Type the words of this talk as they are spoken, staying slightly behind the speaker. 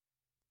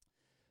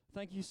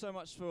Thank you so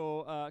much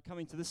for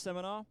coming to this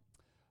seminar.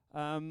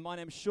 My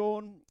name's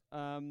Sean.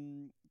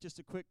 Just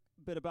a quick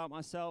bit about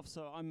myself.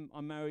 So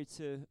I'm married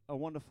to a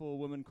wonderful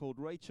woman called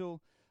Rachel.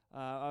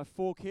 I have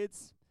 4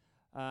 kids,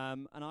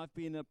 and I've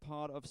been a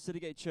part of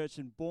Citygate Church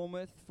in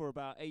Bournemouth for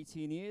about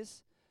 18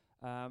 years.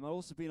 I've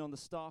also been on the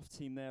staff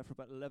team there for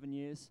about 11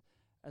 years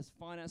as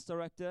finance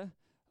director,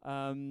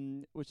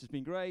 which has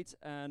been great.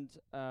 And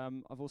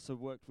I've also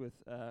worked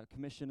with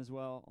Commission as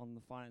well on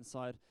the finance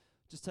side.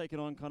 Just taken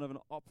on kind of an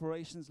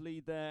operations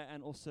lead there,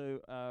 and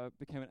also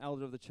became an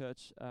elder of the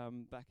church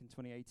back in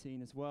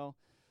 2018 as well.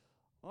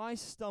 I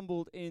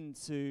stumbled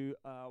into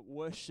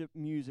worship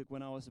music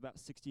when I was about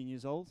 16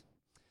 years old.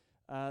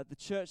 The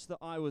church that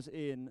I was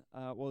in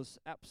was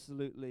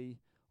absolutely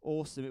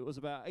awesome. It was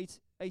about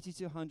 80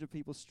 to 100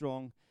 people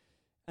strong,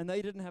 and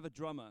they didn't have a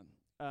drummer.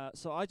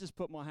 So I just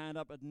put my hand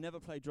up. I'd never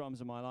played drums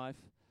in my life,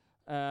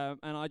 and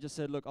I just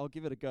said, look, I'll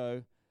give it a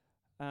go.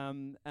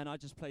 And I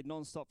just played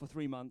non-stop for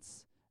 3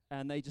 months.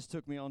 And they just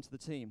took me onto the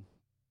team.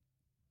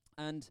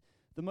 And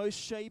the most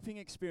shaping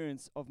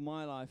experience of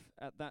my life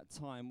at that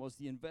time was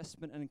the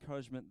investment and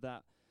encouragement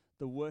that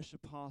the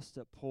worship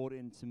pastor poured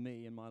into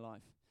me in my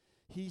life.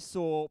 He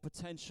saw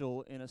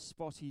potential in a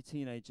spotty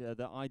teenager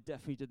that I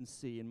definitely didn't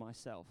see in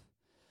myself.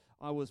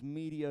 I was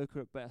mediocre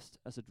at best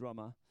as a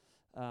drummer,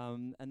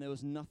 and there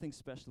was nothing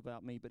special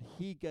about me, but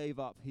he gave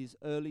up his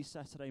early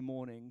Saturday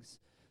mornings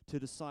to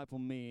disciple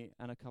me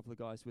and a couple of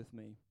guys with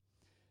me.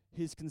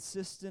 He's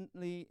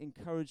consistently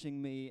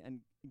encouraging me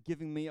and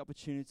giving me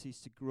opportunities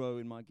to grow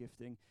in my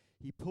gifting.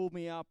 He pulled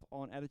me up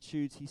on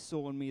attitudes he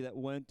saw in me that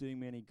weren't doing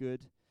me any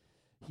good.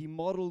 He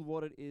modeled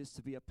what it is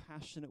to be a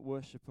passionate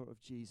worshiper of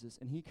Jesus,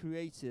 and he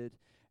created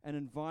an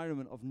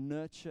environment of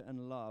nurture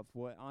and love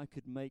where I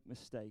could make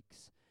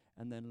mistakes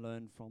and then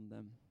learn from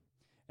them.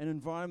 An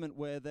environment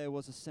where there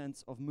was a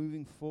sense of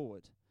moving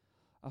forward.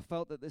 I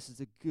felt that this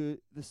is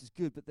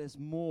good, but there's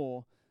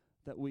more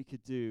that we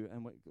could do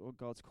and what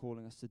God's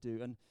calling us to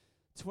do. And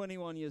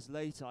 21 years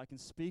later, I can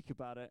speak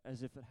about it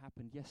as if it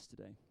happened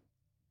yesterday.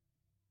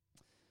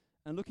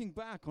 And looking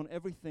back on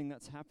everything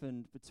that's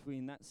happened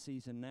between that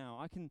season now,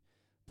 I can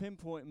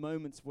pinpoint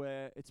moments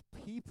where it's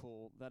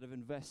people that have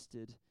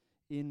invested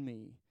in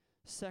me,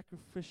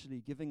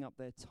 sacrificially giving up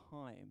their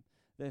time,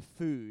 their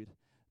food,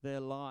 their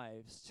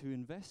lives to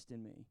invest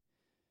in me,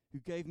 who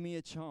gave me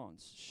a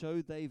chance,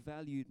 showed they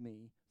valued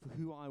me for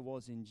who I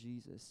was in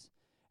Jesus,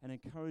 and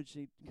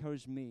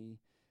encouraged me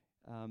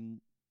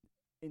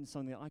in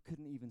something that I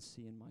couldn't even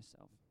see in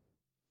myself.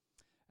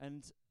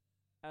 And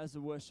as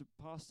a worship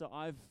pastor,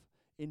 I've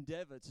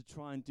endeavored to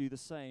try and do the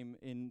same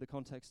in the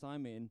context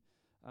I'm in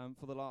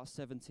for the last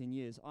 17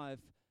 years. I've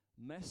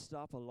messed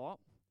up a lot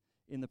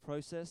in the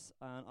process,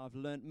 and I've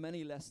learned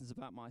many lessons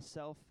about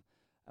myself,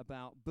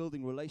 about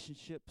building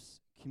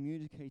relationships,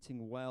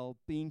 communicating well,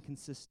 being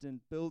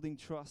consistent, building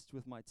trust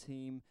with my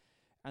team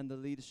and the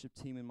leadership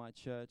team in my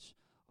church.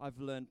 I've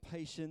learned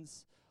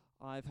patience.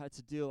 I've had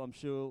to deal, I'm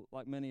sure,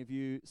 like many of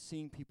you,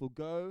 seeing people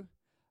go,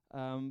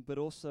 but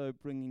also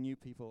bringing new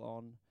people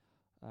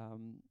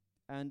on.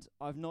 And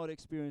I've not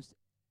experienced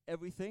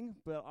everything,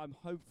 but I'm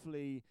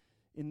hopefully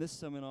in this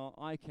seminar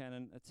I can,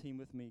 and a team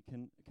with me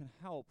can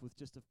help with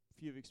just a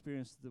few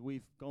experiences that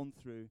we've gone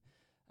through,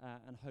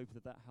 and hope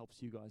that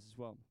helps you guys as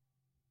well.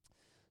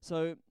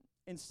 So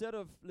instead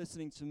of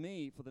listening to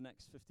me for the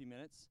next 50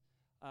 minutes,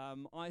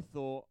 I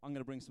thought I'm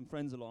going to bring some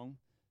friends along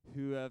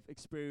who have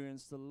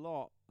experienced a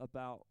lot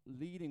about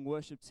leading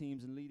worship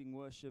teams and leading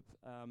worship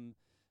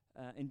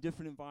in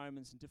different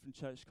environments, in different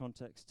church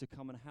contexts, to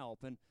come and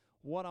help. And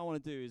what I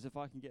want to do is, if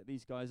I can get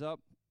these guys up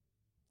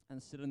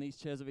and sit in these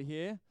chairs over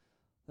here,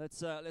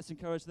 let's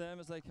encourage them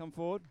as they come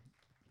forward.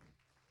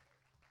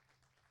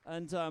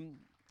 And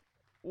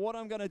what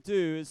I'm going to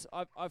do is,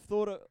 I've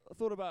thought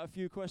about a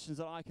few questions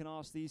that I can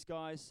ask these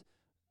guys,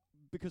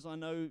 because I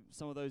know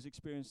some of those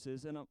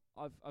experiences, and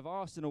I've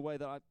asked in a way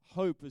that I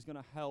hope is going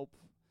to help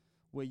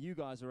where you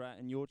guys are at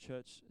in your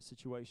church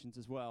situations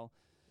as well.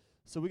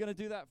 So we're going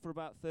to do that for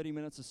about 30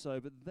 minutes or so,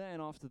 but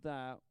then after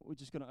that, we're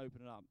just going to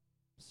open it up.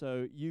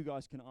 So you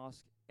guys can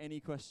ask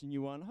any question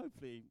you want,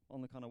 hopefully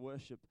on the kind of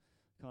worship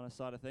kind of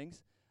side of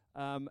things,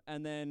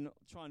 and then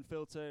try and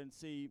filter and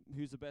see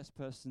who's the best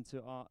person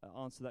to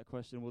answer that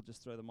question. We'll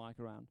just throw the mic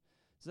around.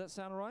 Does that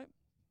sound all right?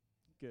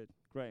 Good,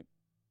 great.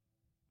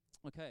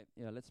 Okay,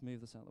 yeah, let's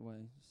move this out of the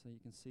way so you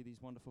can see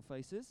these wonderful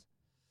faces.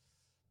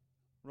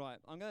 Right,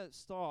 I'm going to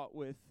start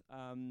with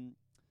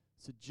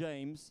so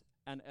James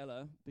and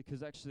Ella,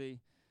 because actually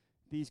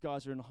these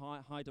guys are in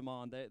high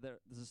demand.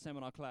 There's a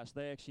seminar clash.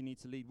 They actually need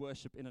to lead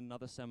worship in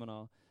another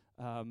seminar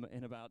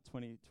in about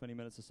 20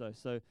 minutes or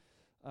so.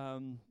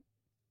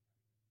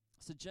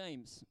 So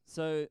James,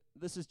 so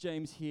this is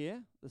James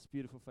here, this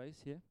beautiful face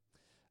here.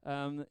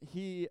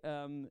 He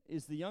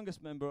is the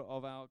youngest member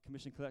of our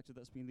Commission Collective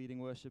that's been leading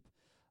worship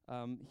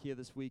here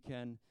this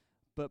weekend,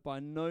 but by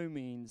no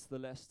means the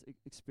less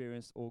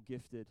experienced or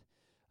gifted.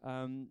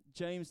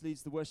 James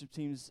leads the worship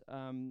teams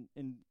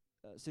in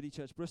City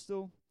Church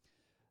Bristol.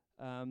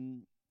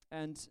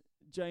 And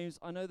James,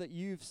 I know that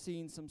you've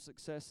seen some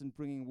success in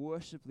bringing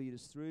worship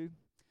leaders through.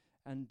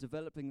 and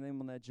developing them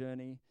on their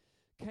journey.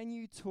 Can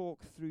you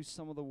talk through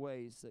some of the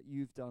ways that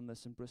you've done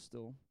this in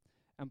Bristol,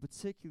 and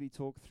particularly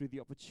talk through the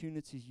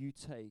opportunities you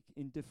take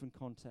in different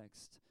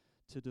contexts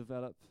to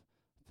develop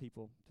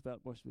people,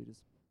 develop worship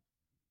leaders?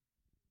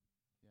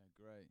 Yeah,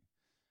 great.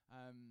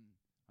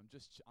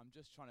 I'm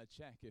just trying to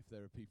check if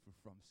there are people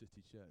from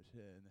City Church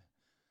here, and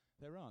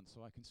there aren't,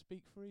 so I can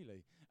speak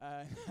freely.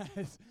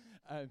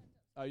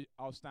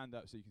 I'll stand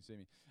up so you can see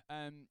me.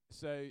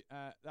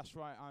 That's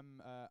right.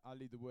 I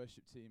lead the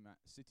worship team at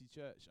City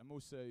Church. I'm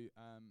also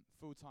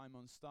full-time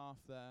on staff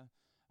there.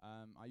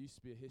 I used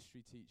to be a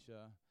history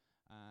teacher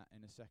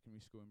in a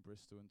secondary school in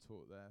Bristol and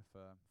taught there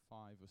for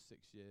 5 or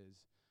 6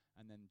 years,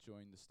 and then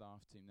joined the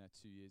staff team there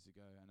 2 years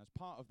ago. And as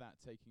part of that,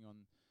 taking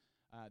on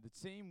the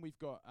team, we've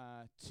got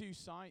 2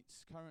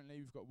 sites currently.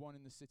 We've got one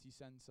in the city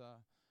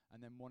centre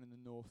and then one in the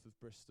north of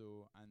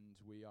Bristol, and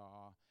we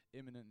are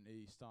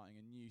imminently starting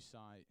a new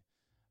site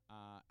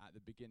at the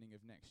beginning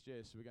of next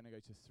year. So we're going to go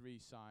to 3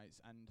 sites,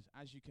 and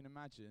as you can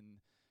imagine,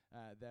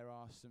 there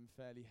are some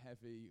fairly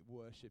heavy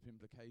worship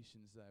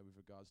implications there with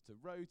regards to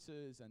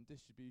rotas and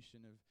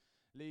distribution of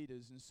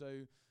leaders. And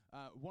so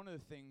one of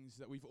the things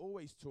that we've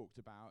always talked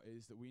about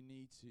is that we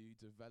need to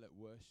develop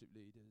worship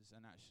leaders,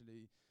 and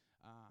actually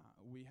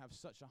we have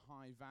such a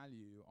high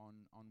value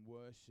on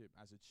worship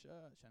as a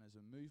church and as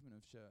a movement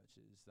of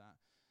churches that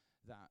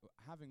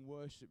having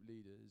worship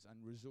leaders and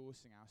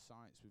resourcing our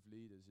sites with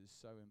leaders is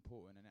so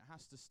important. And it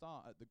has to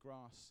start at the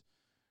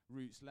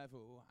grassroots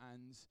level,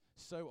 and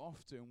so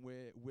often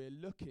we're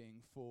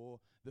looking for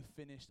the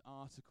finished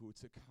article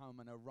to come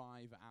and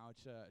arrive at our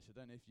church. I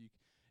don't know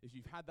if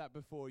you've had that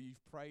before,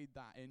 you've prayed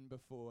that in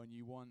before, and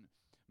you want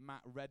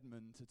Matt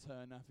Redman to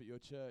turn up at your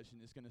church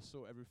and it's going to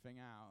sort everything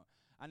out.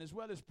 And as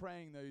well as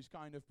praying those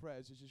kind of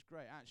prayers, which is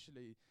great,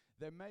 actually,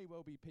 there may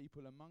well be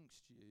people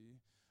amongst you,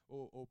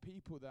 or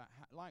people that,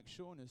 like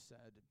Sean has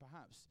said,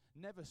 perhaps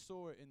never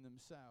saw it in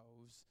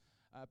themselves,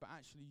 but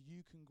actually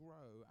you can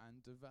grow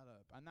and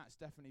develop. And that's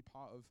definitely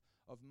part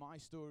of my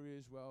story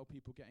as well,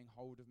 people getting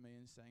hold of me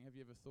and saying, have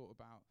you ever thought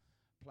about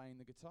playing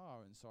the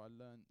guitar? And so I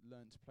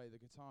learned to play the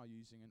guitar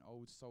using an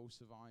old Soul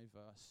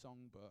Survivor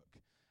songbook.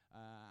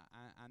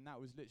 And that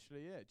was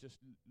literally it, just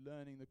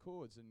learning the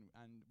chords,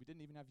 and we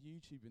didn't even have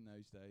YouTube in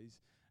those days,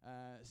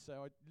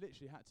 so I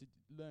literally had to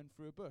learn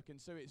through a book.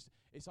 And so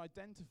it's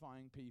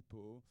identifying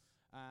people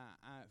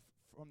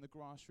from the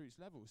grassroots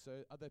level.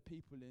 So are there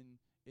people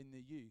in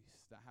the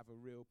youth that have a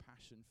real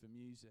passion for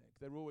music?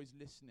 They're always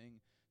listening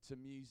to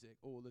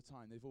music all the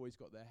time. They've always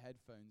got their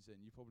headphones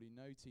in. You probably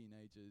know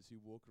teenagers who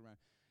walk around.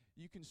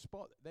 You can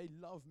spot they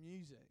love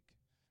music,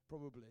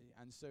 probably,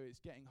 and so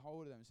it's getting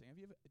hold of them and saying,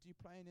 do you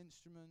play an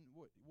instrument?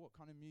 What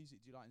kind of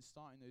music do you like? And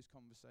starting those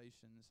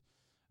conversations.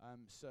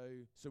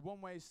 So one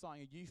way is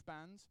starting a youth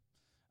band,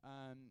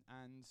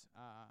 and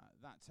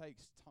that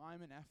takes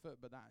time and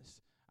effort, but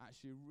that's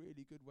actually a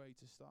really good way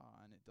to start,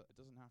 and it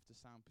doesn't have to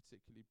sound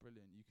particularly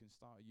brilliant. You can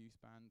start a youth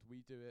band.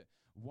 We do it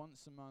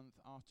once a month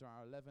after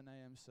our 11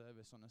 a.m.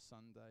 service on a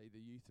Sunday.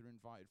 The youth are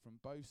invited from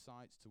both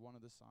sites to one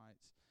of the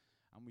sites,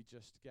 and we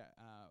just get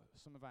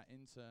some of our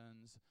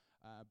interns,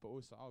 but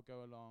also I'll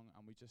go along,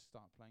 and we just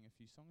start playing a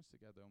few songs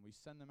together, and we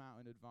send them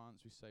out in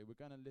advance. We say, we're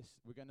going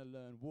to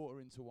learn water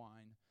into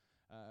wine.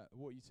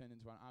 What you turn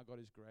into wine. Our God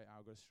is great.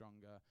 Our God is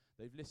stronger.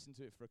 They've listened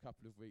to it for a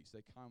couple of weeks.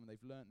 They come and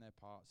they've learnt their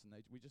parts, and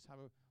we just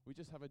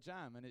have a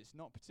jam, and it's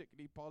not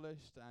particularly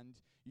polished. And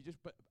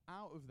but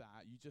out of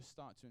that, you just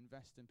start to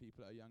invest in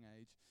people at a young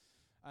age.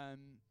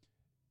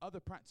 Other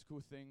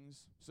practical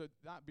things. So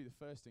that'd be the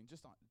first thing.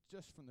 Just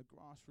from the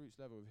grassroots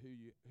level of who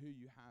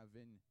you have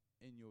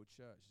in your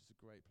church is a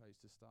great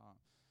place to start.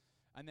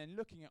 And then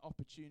looking at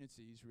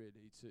opportunities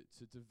really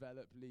to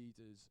develop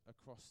leaders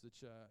across the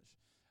church.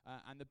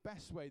 And the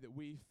best way that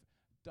we've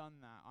done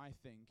that, I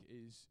think,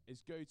 is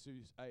go to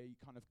a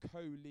kind of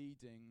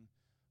co-leading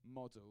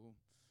model.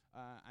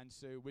 And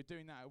so we're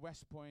doing that at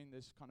West Point.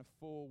 There's kind of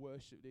 4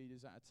 worship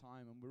leaders at a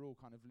time, and we're all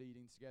kind of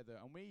leading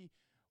together. And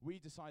we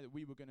decided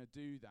we were going to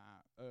do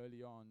that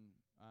early on,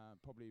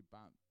 probably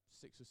about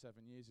 6 or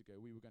 7 years ago.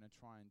 We were going to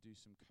try and do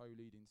some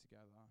co-leading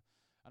together.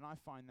 And I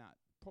find that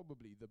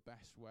probably the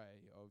best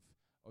way of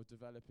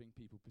developing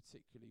people,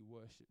 particularly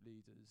worship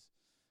leaders.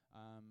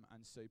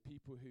 And so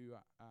people who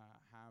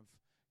have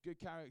good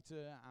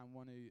character and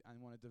want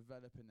to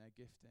develop in their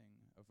gifting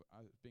of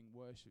being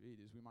worship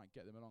leaders, we might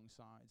get them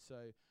alongside.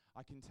 So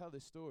I can tell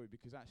this story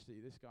because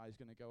actually this guy is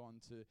going to go on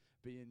to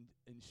be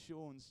in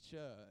Sean's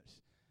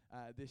church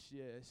this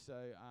year. So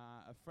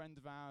a friend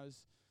of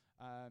ours,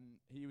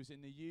 he was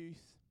in the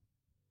youth,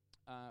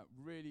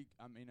 really,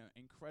 an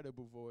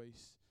incredible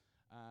voice,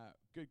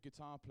 good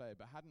guitar player,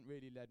 but hadn't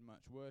really led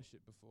much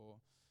worship before.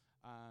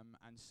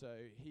 And so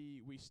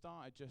we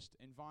started just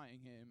inviting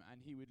him,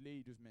 and he would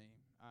lead with me.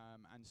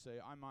 And so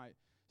I might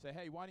say,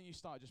 hey, why don't you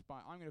start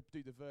I'm going to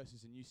do the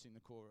verses and you sing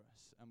the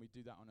chorus. And we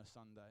do that on a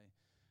Sunday.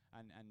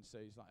 And so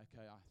he's like,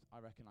 okay, I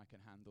reckon I can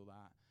handle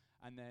that.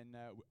 And then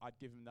I'd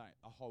give him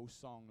a whole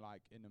song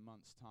like in a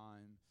month's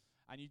time.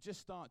 And you just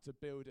start to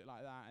build it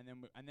like that.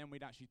 And then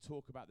we'd actually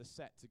talk about the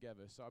set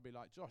together. So I'd be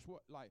like, Josh,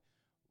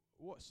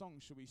 what song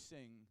should we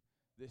sing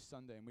this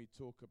Sunday? And we'd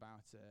talk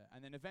about it.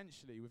 And then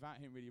eventually, without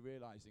him really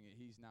realizing it,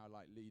 he's now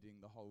like leading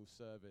the whole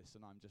service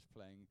and I'm just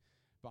playing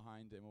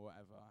behind him or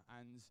whatever.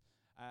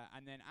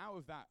 And then out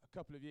of that, a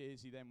couple of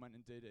years, he then went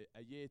and did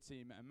a year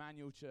team at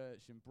Emmanuel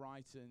Church in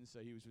Brighton. So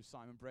he was with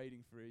Simon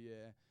Brading for a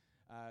year.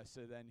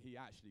 So then he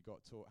actually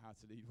got taught how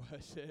to lead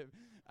worship.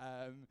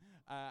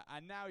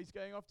 And now he's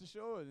going off to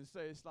Sean. And so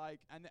it's like,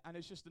 and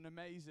it's just an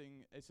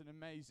amazing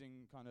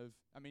kind of,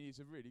 I mean, he's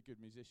a really good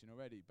musician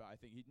already, but I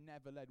think he'd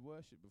never led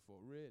worship before,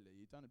 really.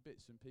 He'd done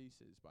bits and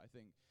pieces, but I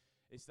think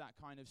it's that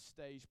kind of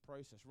stage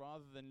process.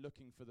 Rather than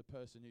looking for the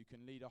person who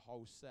can lead a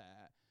whole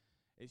set,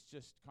 it's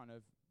just kind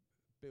of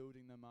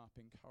building them up,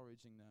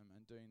 encouraging them,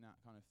 and doing that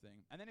kind of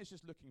thing. And then it's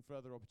just looking for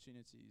other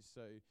opportunities.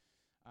 So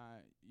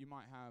you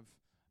might have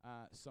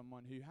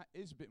someone who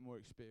is a bit more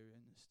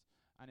experienced,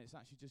 and it's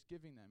actually just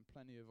giving them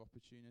plenty of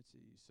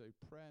opportunities. So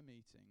prayer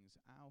meetings,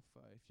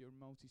 Alpha, if you're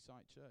a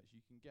multi-site church,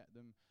 you can get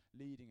them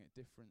leading at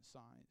different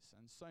sites.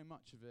 And so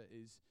much of it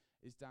is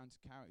down to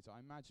character.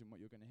 I imagine what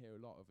you're going to hear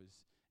a lot of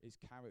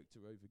is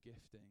character over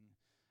gifting.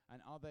 And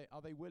are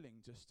they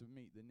willing just to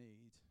meet the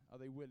need? Are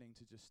they willing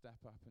to just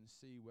step up and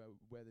see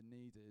where the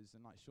need is?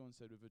 And like Sean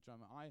said with a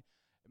drummer,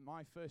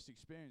 my first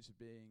experience of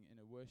being in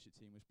a worship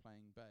team was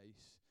playing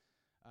bass.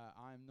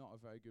 I'm not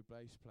a very good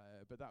bass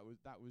player, but that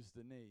was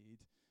the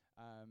need.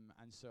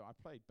 And so I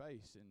played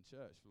bass in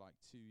church for like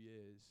 2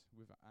 years,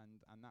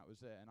 and that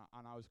was it.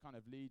 And I was kind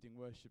of leading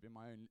worship in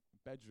my own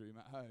bedroom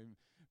at home,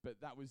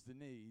 but that was the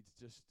need,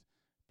 just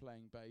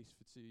playing bass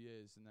for 2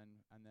 years. And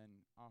then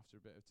after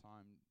a bit of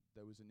time,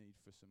 there was a need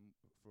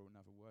for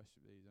another worship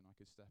leader, and I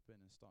could step in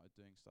and started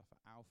doing stuff at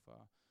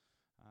Alpha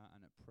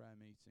and at prayer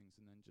meetings,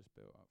 and then just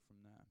built up from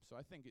there. So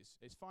I think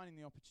it's finding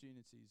the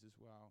opportunities as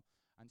well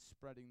and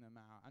spreading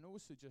them out, and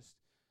also just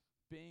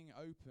being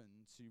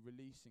open to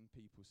releasing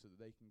people so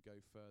that they can go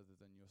further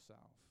than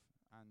yourself.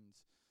 And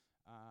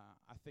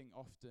I think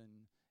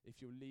often if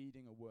you're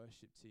leading a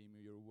worship team or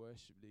you're a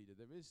worship leader,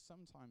 there is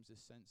sometimes this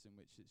sense in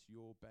which it's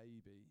your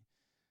baby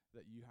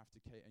that you have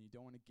to and you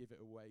don't want to give it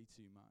away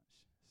too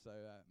much. So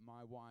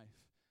my wife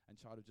and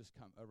child have just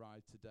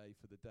arrived today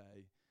for the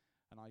day,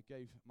 and I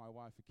gave my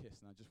wife a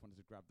kiss, and I just wanted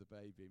to grab the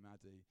baby,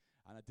 Maddie,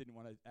 and I didn't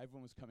want to.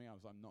 Everyone was coming out. I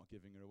was like, I'm not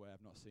giving her away.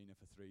 I've not seen her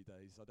for 3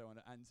 days. I don't want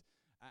to.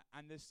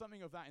 And there's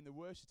something of that in the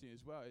worship team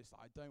as well. It's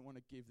like, I don't want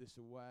to give this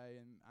away,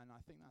 and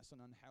I think that's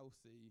an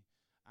unhealthy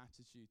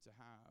attitude to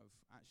have.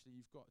 Actually,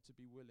 you've got to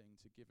be willing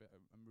to give it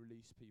and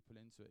release people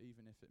into it,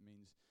 even if it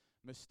means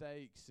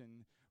mistakes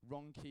and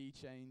wrong key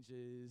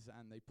changes,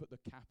 and they put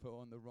the kappa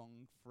on the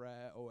wrong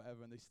fret or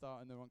whatever, and they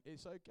start in the wrong.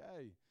 It's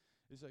okay.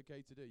 It's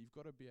okay to do. You've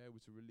got to be able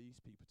to release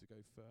people to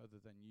go further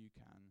than you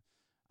can.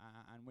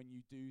 And when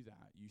you do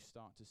that, you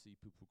start to see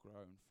people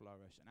grow and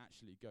flourish and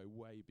actually go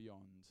way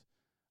beyond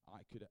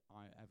I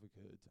ever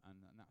could. And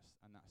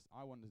that's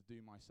I wanted to do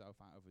myself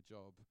out of a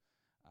job.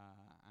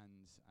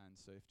 And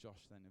so if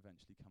Josh then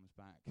eventually comes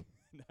back,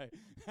 no.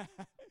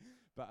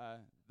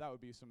 But that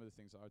would be some of the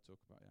things that I would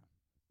talk about, yeah.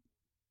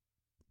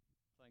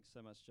 Thanks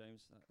so much,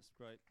 James. That's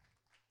great.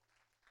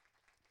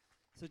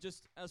 So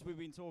just as we've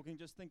been talking,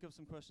 just think of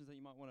some questions that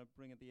you might want to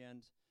bring at the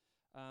end.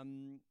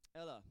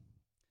 Ella.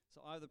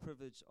 So I have the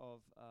privilege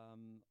of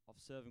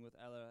serving with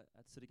Ella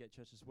at Citygate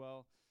Church as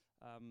well.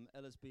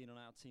 Ella's been on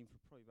our team for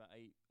probably about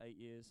 8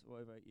 years, or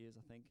over 8 years,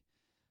 I think.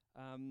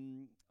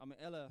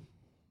 Ella,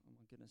 oh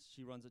my goodness,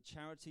 she runs a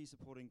charity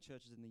supporting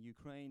churches in the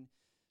Ukraine.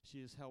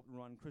 She has helped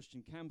run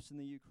Christian camps in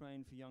the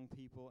Ukraine for young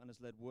people and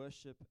has led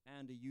worship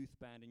and a youth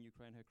band in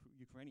Ukraine. Her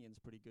Ukrainian's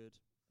pretty good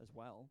as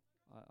well,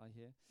 I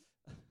hear.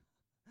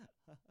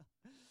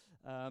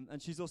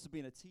 And she's also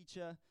been a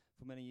teacher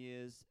for many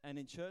years. And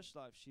in church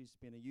life, she's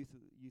been a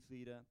youth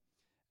leader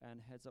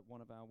and heads up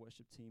one of our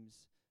worship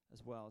teams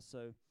as well.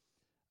 So,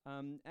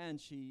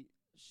 and she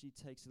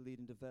takes the lead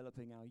in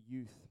developing our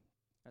youth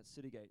at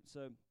Citygate.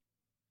 So,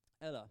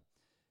 Ella,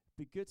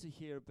 be good to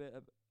hear a bit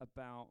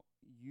about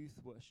youth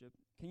worship.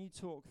 Can you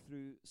talk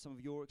through some of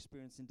your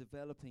experience in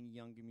developing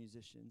younger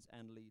musicians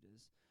and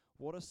leaders?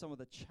 What are some of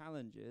the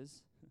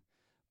challenges,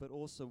 but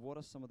also what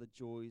are some of the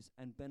joys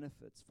and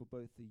benefits for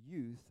both the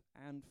youth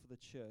and for the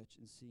church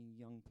in seeing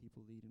young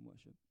people lead in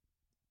worship?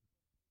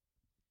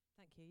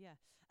 Thank you, yeah.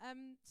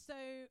 So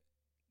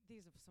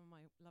these are some of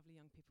my lovely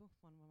young people,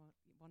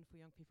 wonderful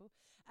young people.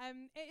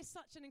 It is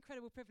such an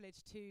incredible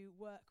privilege to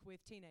work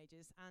with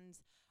teenagers, and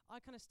I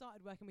kind of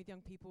started working with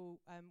young people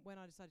when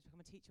I decided to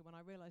become a teacher, when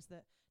I realised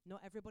that not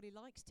everybody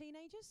likes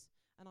teenagers,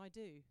 and I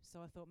do. So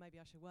I thought maybe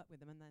I should work with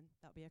them, and then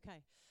that'll be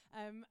okay.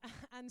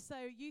 And so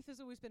youth has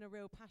always been a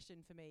real passion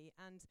for me,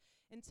 and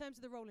in terms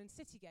of the role in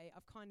Citygate,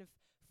 I've kind of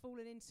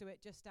fallen into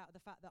it just out of the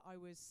fact that I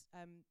was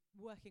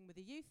working with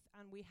the youth,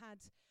 and we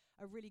had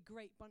a really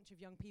great bunch of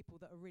young people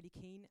that are really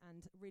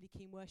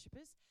keen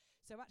worshippers.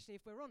 So actually,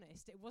 if we're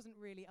honest, it wasn't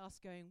really us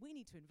going, we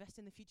need to invest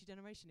in the future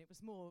generation. It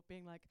was more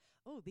being like,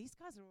 oh, these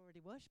guys are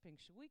already worshipping.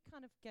 Should we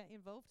kind of get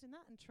involved in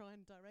that and try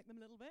and direct them a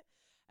little bit?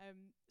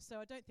 So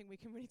I don't think we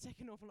can really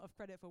take an awful lot of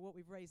credit for what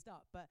we've raised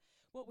up. But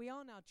what we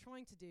are now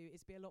trying to do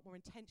is be a lot more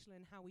intentional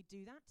in how we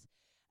do that.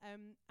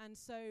 And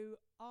so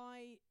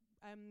I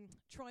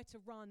try to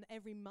run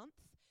every month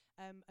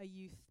a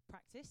youth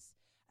practice.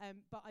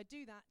 But I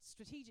do that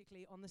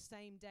strategically on the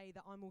same day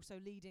that I'm also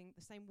leading,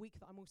 the same week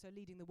that I'm also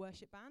leading the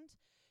worship band.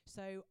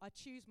 So I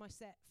choose my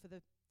set for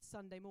the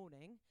Sunday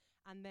morning,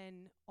 and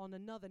then on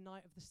another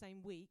night of the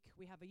same week,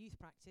 we have a youth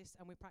practice,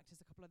 and we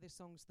practice a couple of the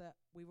songs that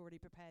we've already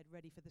prepared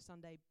ready for the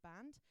Sunday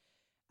band.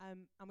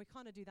 And we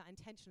kind of do that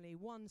intentionally,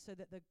 one, so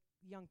that the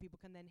young people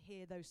can then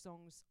hear those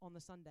songs on the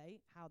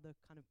Sunday, how the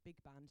kind of big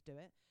band do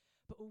it,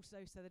 but also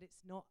so that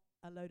it's not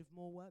a load of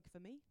more work for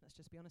me. Let's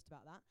just be honest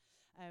about that.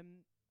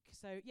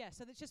 So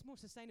that's just more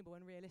sustainable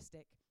and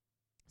realistic.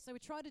 So we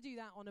try to do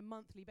that on a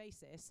monthly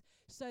basis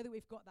so that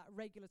we've got that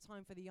regular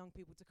time for the young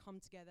people to come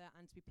together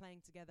and to be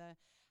playing together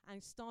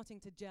and starting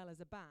to gel as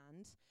a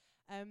band.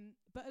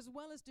 But as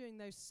well as doing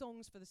those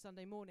songs for the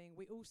Sunday morning,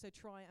 we also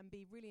try and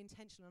be really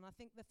intentional. And I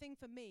think the thing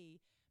for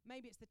me,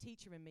 maybe it's the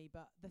teacher in me,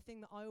 but the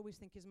thing that I always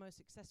think is most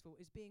successful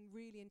is being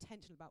really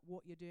intentional about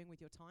what you're doing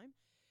with your time.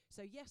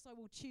 So yes, I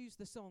will choose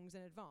the songs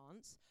in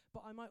advance,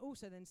 but I might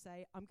also then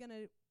say, I'm going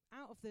to,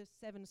 out of the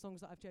 7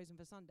 songs that I've chosen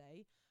for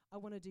Sunday, I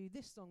want to do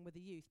this song with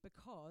the youth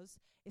because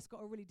it's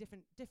got a really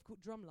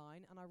difficult drum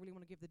line, and I really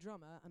want to give the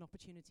drummer an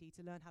opportunity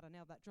to learn how to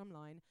nail that drum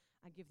line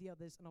and give the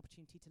others an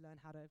opportunity to learn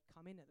how to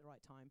come in at the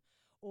right time.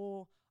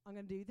 Or I'm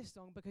going to do this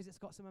song because it's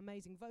got some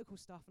amazing vocal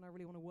stuff and I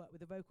really want to work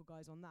with the vocal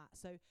guys on that.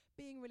 So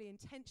being really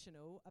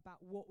intentional about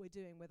what we're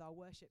doing with our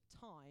worship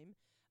time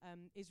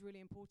is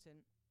really important.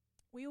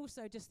 We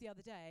also, just the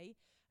other day,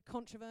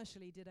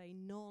 controversially did a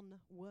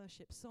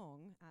non-worship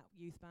song at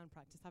youth band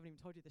practice. I haven't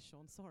even told you this,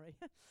 Sean, sorry.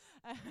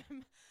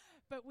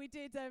 But we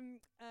did a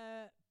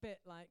bit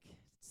like,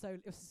 so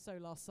it was so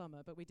last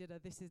summer, but we did a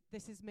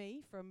This Is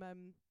Me from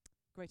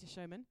Greatest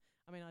Showman.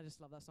 I mean, I just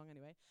love that song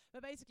anyway.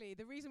 But basically,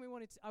 the reason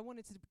I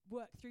wanted to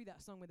work through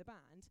that song with the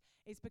band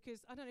is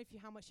because, I don't know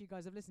how much you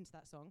guys have listened to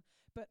that song,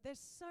 but there's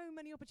so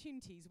many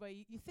opportunities where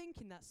you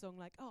think in that song,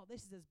 like, oh,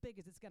 this is as big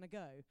as it's going to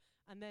go.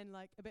 And then,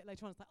 like, a bit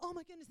later on, it's like, oh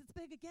my goodness, it's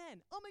big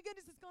again. Oh my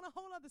goodness, it's gone a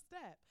whole other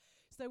step.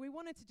 So we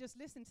wanted to just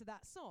listen to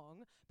that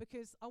song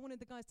because I wanted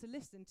the guys to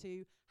listen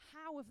to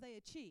how have they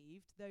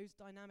achieved those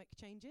dynamic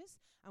changes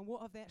and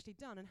what have they actually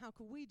done and how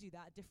can we do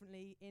that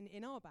differently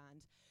in our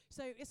band.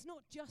 So it's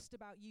not just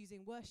about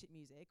using worship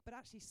music, but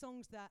actually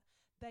songs that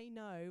they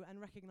know and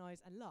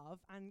recognise and love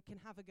and can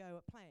have a go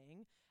at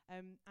playing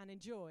and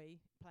enjoy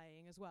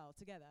playing as well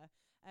together.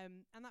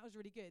 And that was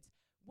really good.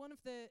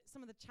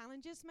 Some of the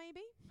challenges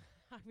maybe,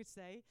 I would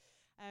say,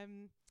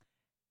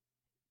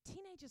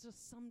 teenagers are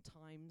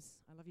sometimes,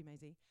 I love you,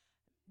 Maisie,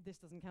 this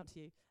doesn't count to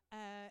you,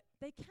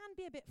 they can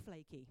be a bit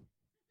flaky,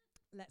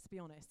 let's be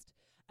honest.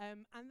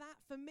 And that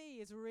for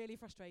me is really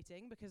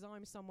frustrating because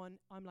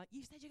I'm like,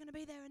 you said you're going to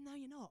be there and now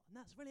you're not, and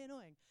that's really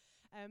annoying.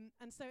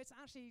 And so it's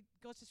actually,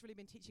 God's just really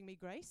been teaching me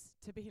grace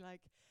to be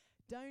like,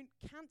 don't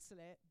cancel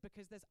it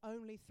because there's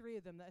only 3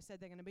 of them that have said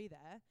they're going to be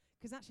there,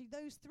 because actually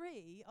those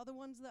 3 are the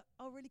ones that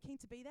are really keen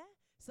to be there.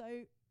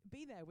 So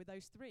be there with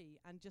those 3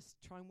 and just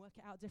try and work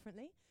it out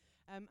differently.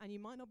 And you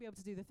might not be able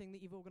to do the thing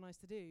that you've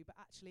organised to do, but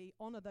actually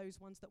honour those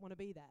ones that want to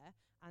be there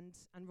and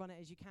run it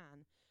as you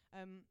can.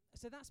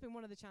 So that's been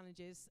one of the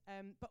challenges,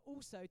 but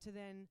also to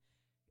then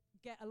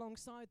get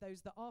alongside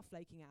those that are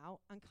flaking out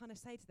and kind of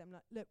say to them,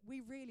 like, look,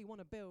 we really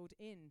want to build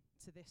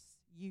into this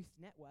youth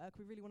network.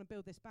 We really want to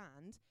build this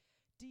band.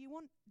 Do you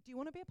want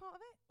to be a part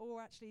of it?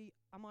 Or actually,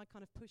 am I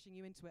kind of pushing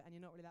you into it and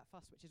you're not really that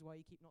fussed, which is why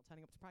you keep not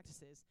turning up to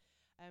practices?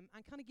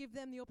 And kind of give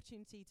them the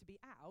opportunity to be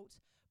out,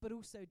 but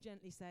also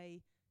gently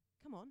say,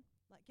 come on,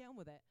 like, get on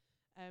with it.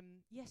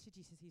 Yes, your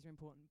GCSEs are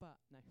important, but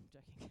no, I'm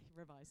joking.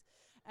 Revise.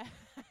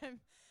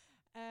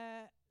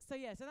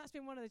 So that's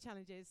been one of the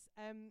challenges.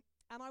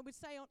 And I would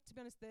say, to be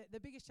honest, the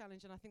biggest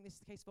challenge, and I think this is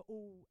the case for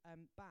all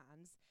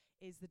bands,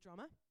 is the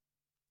drummer.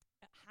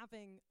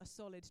 Having a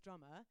solid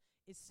drummer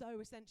is so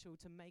essential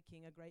to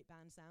making a great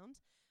band sound.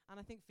 And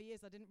I think for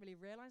years I didn't really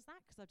realise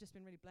that because I've just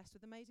been really blessed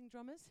with amazing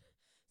drummers.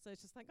 So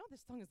it's just like, oh,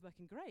 this song is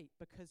working great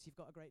because you've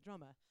got a great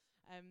drummer.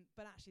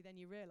 But actually then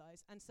you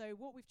realise. And so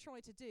what we've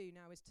tried to do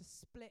now is to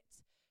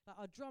split. Like,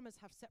 our drummers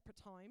have separate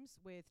times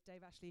with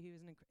Dave Ashley, who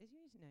is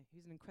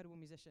who's an incredible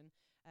musician,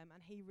 and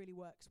he really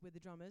works with the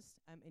drummers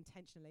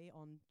intentionally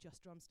on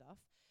just drum stuff.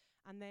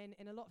 And then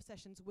in a lot of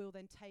sessions, we'll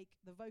then take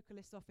the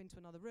vocalists off into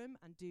another room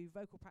and do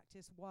vocal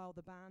practice while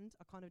the band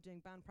are kind of doing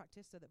band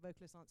practice so that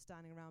vocalists aren't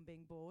standing around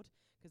being bored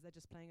because they're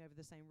just playing over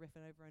the same riff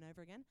over and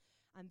over again.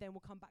 And then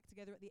we'll come back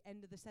together at the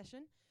end of the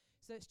session.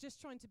 So it's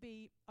just trying to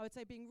be, I would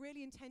say, being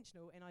really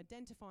intentional in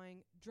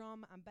identifying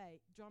drums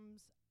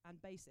and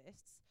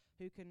bassists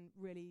who can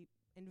really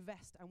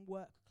invest and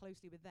work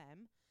closely with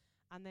them,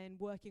 and then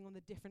working on the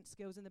different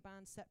skills in the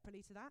band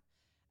separately to that.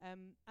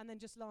 And then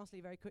just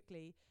lastly, very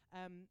quickly,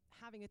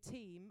 having a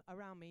team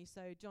around me.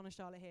 So John and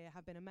Charlotte here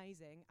have been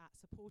amazing at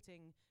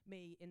supporting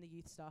me in the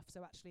youth stuff.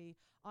 So actually,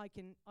 I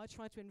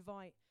try to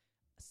invite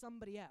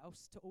somebody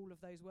else to all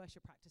of those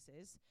worship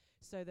practices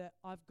so that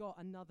I've got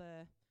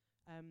another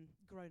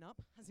grown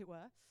up, as it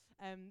were,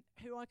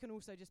 who I can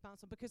also just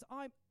bounce on, because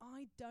I'm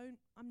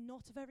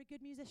not a very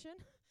good musician.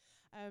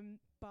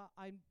 but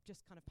I'm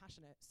just kind of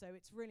passionate. So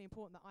it's really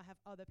important that I have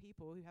other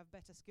people who have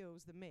better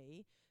skills than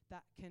me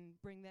that can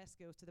bring their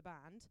skills to the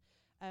band.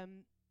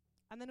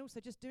 And then also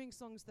just doing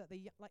songs that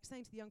like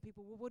saying to the young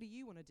people, well, what do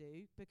you want to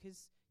do?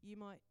 Because you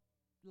might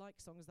like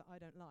songs that I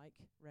don't like,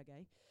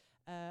 reggae,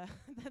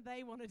 that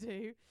they want to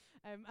do,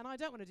 and I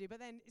don't want to do. But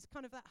then it's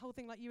kind of that whole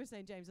thing, like you were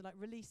saying, James, of like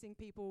releasing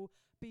people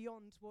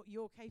beyond what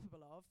you're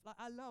capable of. Like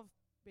I love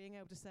being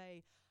able to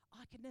say,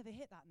 I could never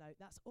hit that note.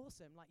 That's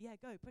awesome. Like, yeah,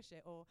 go push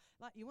it. Or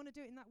like, you want to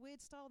do it in that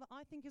weird style that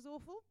I think is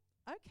awful?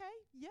 Okay,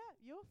 yeah,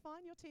 you're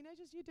fine. You're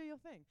teenagers. You do your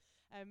thing.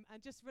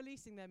 And just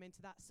releasing them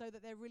into that so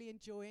that they're really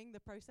enjoying the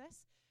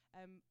process.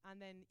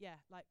 And then, yeah,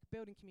 like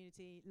building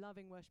community,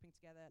 loving worshipping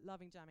together,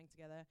 loving jamming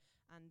together,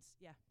 and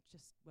yeah,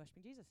 just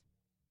worshipping Jesus.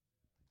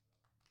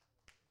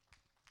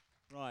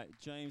 Right,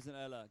 James and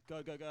Ella,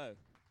 go, go, go.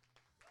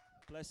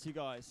 Bless you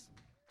guys.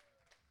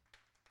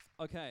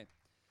 Okay,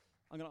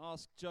 I'm going to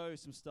ask Joe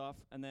some stuff,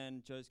 and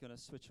then Joe's going to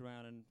switch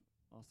around and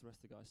ask the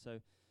rest of the guys.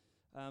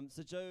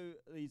 So Joe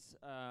leads,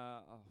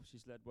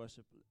 she's led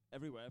worship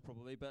everywhere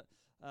probably, but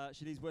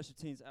she leads worship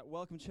teams at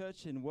Welcome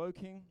Church in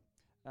Woking,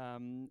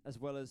 as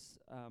well as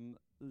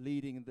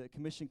leading the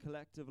Commission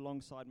Collective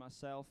alongside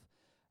myself.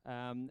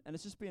 And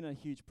it's just been a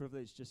huge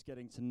privilege just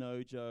getting to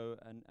know Joe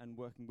and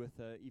working with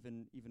her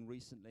even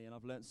recently, and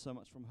I've learnt so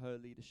much from her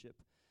leadership.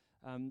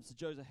 So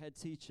Joe's a head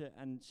teacher,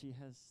 and she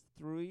has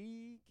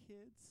 3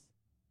 kids.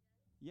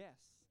 Yes,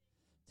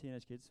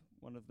 teenage kids.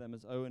 One of them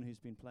is Owen, who's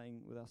been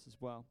playing with us as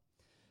well.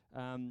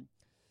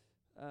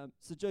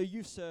 So Joe,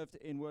 you've served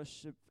in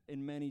worship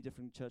in many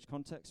different church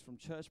contexts, from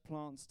church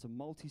plants to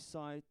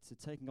multi-site, to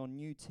taking on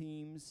new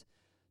teams,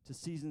 to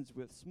seasons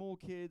with small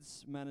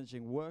kids,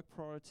 managing work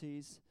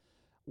priorities.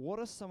 What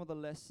are some of the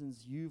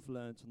lessons you've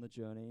learned on the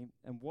journey,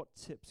 and what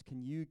tips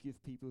can you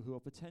give people who are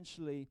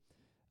potentially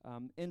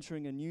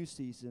entering a new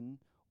season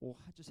or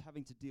just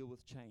having to deal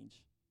with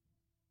change?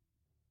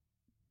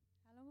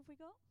 How long have we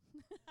got?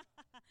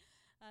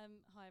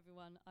 Hi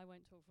everyone, I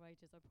won't talk for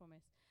ages, I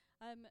promise.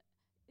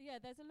 Yeah,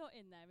 there's a lot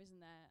in there,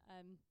 isn't there?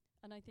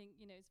 And I think,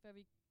 it's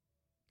very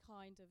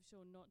kind of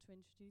Sean not to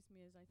introduce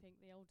me as, I think,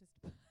 the oldest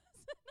person.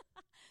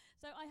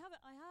 So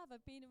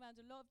I've been around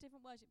a lot of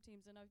different worship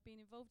teams, and I've been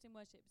involved in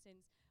worship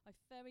since I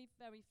very,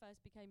 very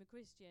first became a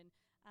Christian.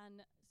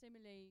 And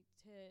similarly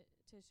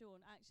to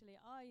Sean, actually,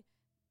 I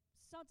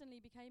suddenly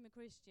became a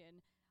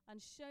Christian and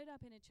showed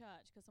up in a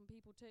church because some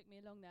people took me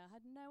along there. I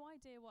had no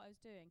idea what I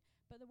was doing,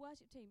 but the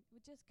worship team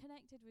were just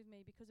connected with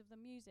me because of the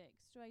music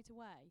straight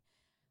away.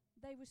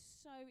 They were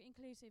so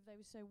inclusive, they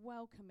were so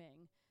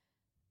welcoming.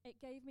 It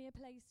gave me a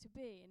place to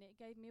be, and it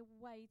gave me a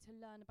way to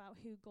learn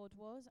about who God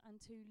was and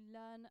to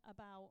learn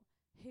about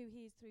who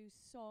he is through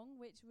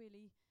song, which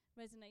really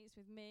resonates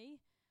with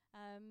me.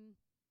 And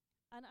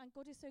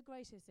God is so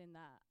gracious in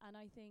that. And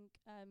I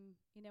think,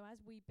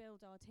 as we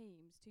build our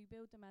teams, to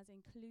build them as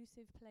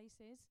inclusive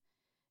places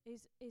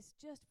is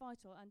just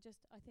vital. And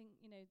just, I think,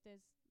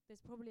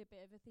 there's probably a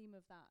bit of a theme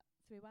of that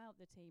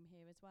throughout the team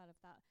here as well, of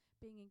that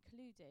being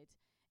included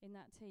in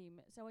that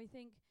team. So I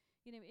think,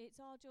 it's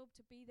our job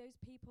to be those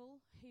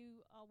people who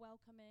are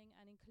welcoming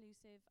and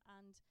inclusive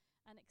and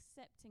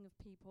accepting of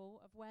people,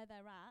 of where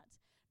they're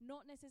at,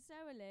 not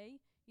necessarily,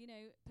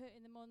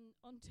 putting them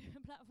onto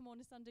a platform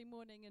on a Sunday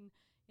morning and,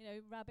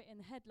 rabbit in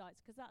the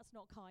headlights, because that's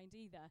not kind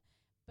either.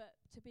 But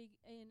to be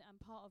in and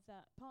part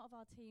of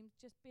our team,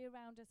 just be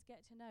around us,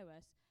 get to know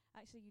us.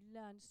 Actually, you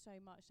learn so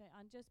much.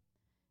 And just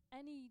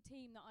any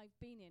team that I've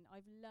been in,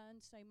 I've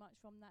learned so much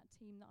from that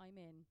team that I'm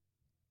in.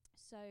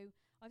 So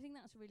I think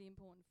that's really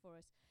important for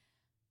us.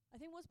 I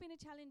think what's been a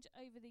challenge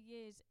over the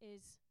years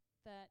is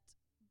that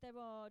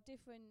there are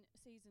different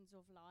seasons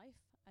of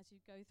life as you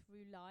go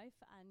through life,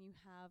 and you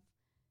have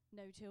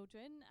no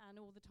children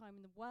and all the time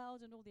in the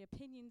world and all the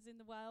opinions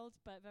in the world,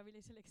 but very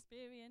little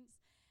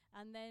experience.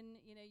 And then,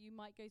 you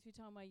might go through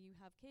time where you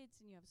have kids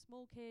and you have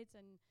small kids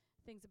and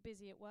things are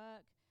busy at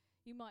work.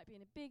 You might be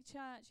in a big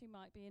church, you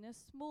might be in a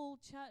small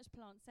church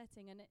plant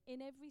setting, and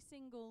in every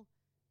single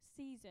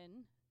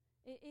season,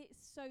 it's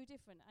so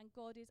different, and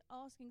God is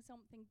asking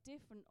something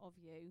different of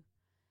you.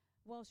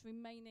 Whilst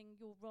remaining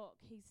your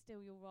rock, he's still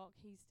your rock,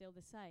 he's still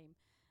the same.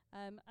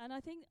 And I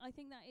think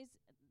that is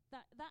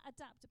that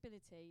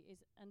adaptability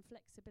and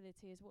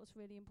flexibility is what's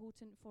really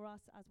important for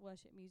us as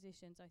worship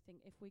musicians. I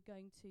think if we're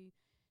going to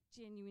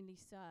genuinely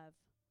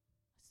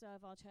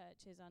serve our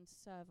churches and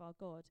serve our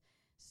God.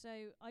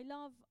 So I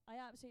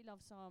absolutely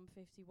love Psalm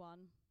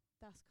 51.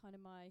 That's kind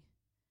of my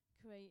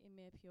create in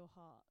me a pure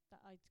heart,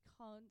 that I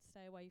can't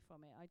stay away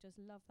from it. I just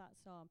love that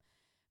psalm,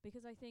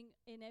 because I think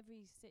in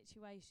every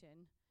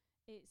situation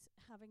it's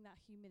having that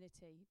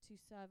humility to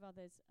serve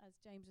others, as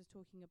James was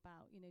talking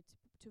about,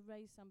 to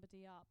raise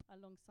somebody up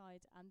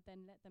alongside and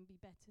then let them be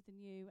better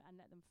than you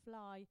and let them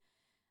fly,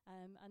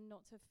 and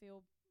not to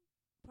feel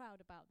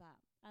proud about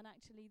that. And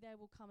actually there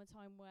will come a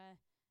time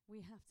where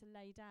we have to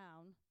lay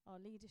down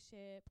our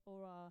leadership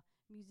or our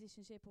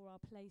musicianship or our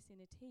place in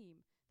a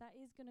team. That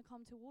is going to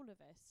come to all of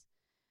us.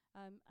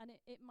 And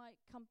it might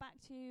come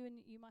back to you, and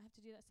you might have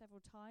to do that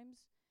several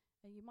times.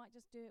 You might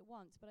just do it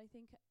once, but I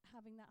think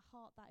having that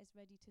heart that is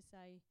ready to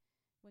say,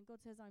 when God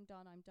says I'm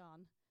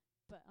done,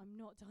 but I'm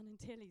not done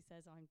until he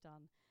says I'm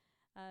done.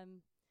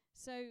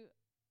 So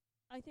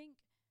I think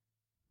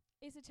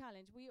it's a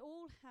challenge. We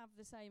all have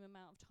the same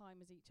amount of time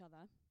as each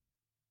other.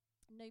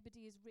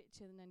 Nobody is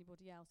richer than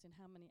anybody else in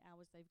how many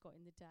hours they've got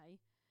in the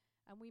day,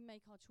 and we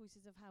make our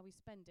choices of how we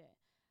spend it.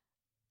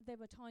 There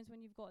are times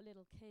when you've got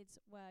little kids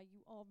where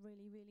you are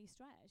really, really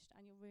stretched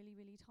and you're really,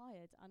 really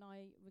tired. And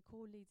I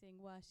recall leading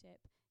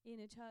worship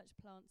in a church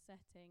plant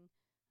setting.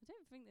 I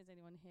don't think there's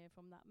anyone here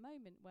from that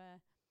moment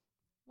where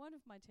one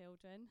of my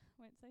children,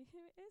 won't say who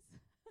it is,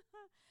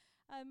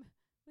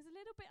 was a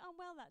little bit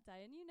unwell that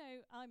day. And you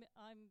know,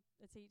 I'm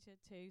a teacher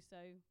too, so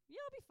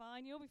you'll be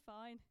fine.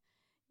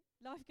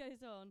 Life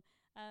goes on.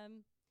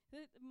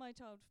 My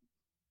child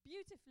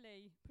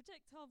beautifully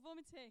projectile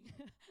vomiting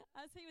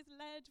as he was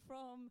led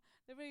from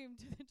the room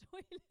to the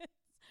toilets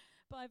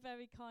by a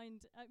very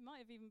kind, it might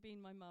have even been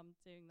my mum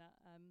doing that,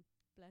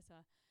 bless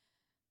her.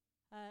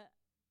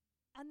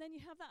 And then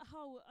you have that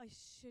whole, I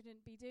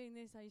shouldn't be doing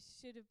this, I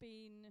should have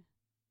been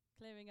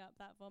clearing up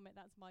that vomit,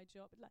 that's my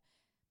job.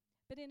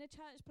 But in a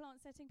church plant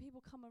setting,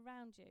 people come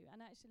around you, and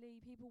actually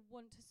people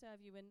want to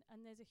serve you, and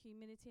there's a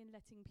humility in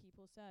letting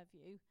people serve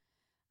you.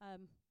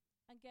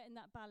 And getting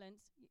that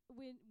balance,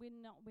 we're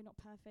not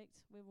perfect.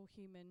 We're all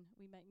human.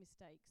 We make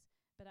mistakes.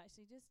 But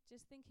actually,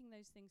 just thinking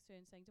those things through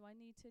and saying, do I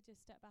need to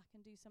just step back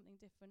and do something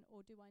different,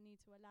 or do I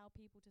need to allow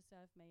people to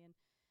serve me?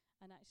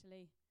 And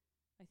actually,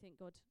 I think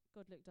God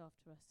looked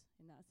after us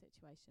in that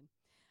situation.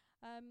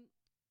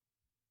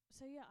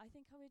 So yeah, I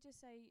think I would just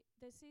say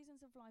there's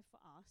seasons of life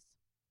for us,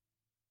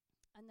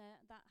 and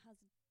that has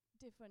a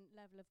different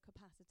level of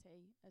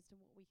capacity as to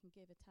what we can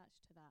give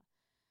attached to that.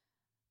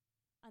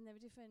 And there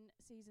are different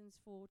seasons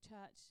for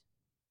church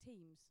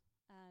teams.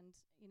 And,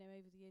 you know,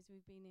 over the years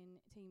we've been in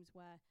teams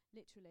where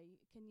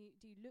literally, do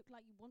you look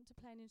like you want to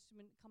play an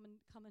instrument? Come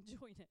and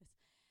join us.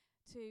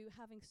 To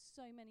having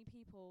so many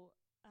people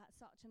at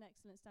such an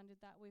excellent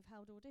standard that we've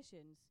held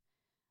auditions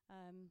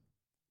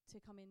to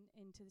come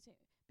into the team,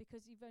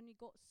 because you've only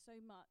got so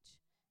much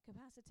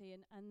capacity.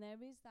 And there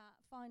is that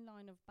fine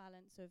line of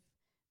balance of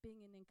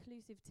being an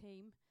inclusive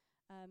team,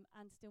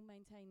 and still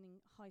maintaining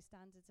high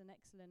standards and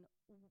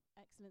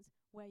excellence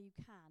where you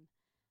can.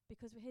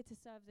 Because we're here to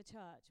serve the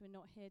church, we're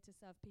not here to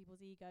serve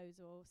people's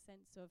egos or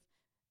sense of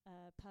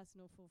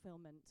personal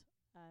fulfillment.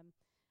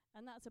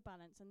 And that's a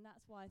balance, and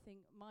that's why I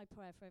think my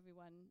prayer for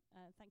everyone,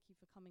 thank you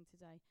for coming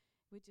today,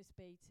 would just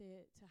be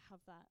to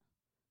have that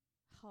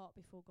heart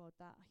before God,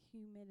 that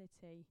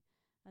humility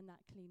and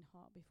that clean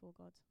heart before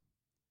God.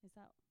 Is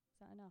that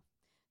enough?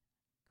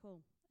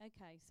 Cool.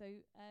 Okay, so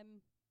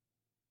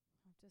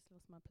I've just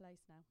lost my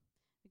place now.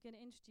 We're going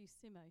to introduce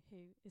Simo,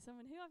 who is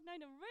someone who I've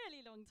known a really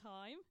long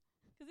time,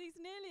 because he's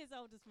nearly as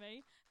old as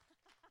me.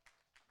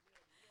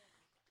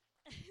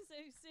 So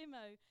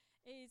Simo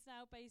is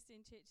now based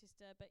in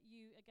Chichester, but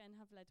you, again,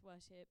 have led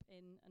worship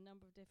in a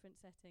number of different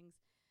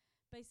settings.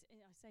 I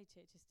say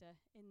Chichester,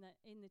 in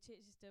the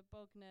Chichester,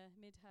 Bognor,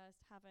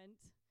 Midhurst,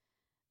 Havant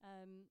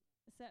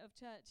set of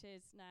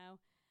churches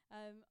now.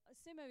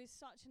 Simo is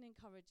such an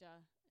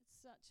encourager,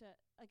 such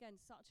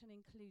an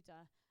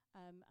includer,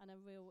 and a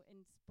real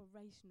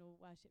inspirational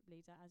worship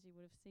leader, as you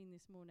would have seen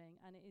this morning.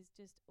 And it is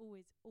just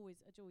always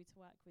a joy to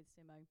work with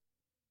Simo.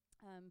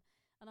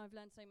 And I've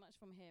learned so much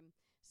from him.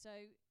 So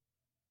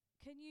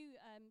do you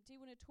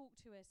want to talk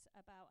to us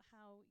about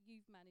how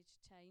you've managed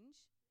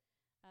change?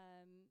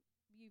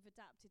 You've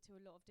adapted to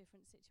a lot of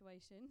different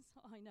situations,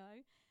 I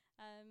know.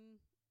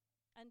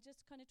 And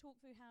just kind of talk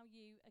through how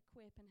you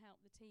equip and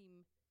help the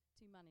team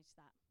to manage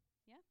that.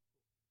 Yeah?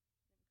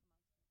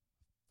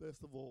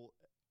 First of all,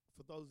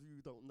 for those of you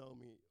who don't know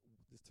me,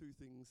 there's two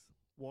things.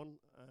 One,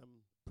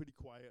 I'm pretty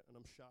quiet and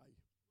I'm shy.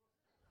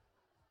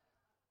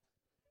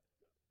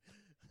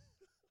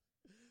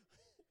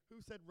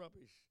 Who said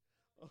rubbish?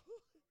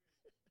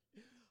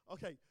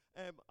 Okay,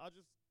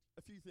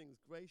 a few things.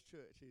 Grace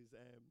Church is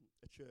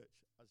a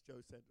church, as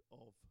Joe said,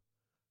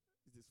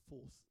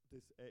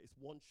 it's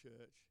one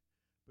church,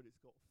 but it's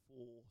got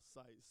 4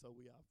 sites. So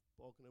we have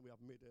Bognor, we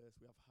have Midhurst,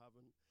 we have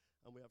Havant,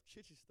 and we have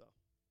Chichester.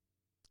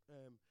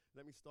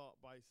 Let me start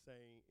by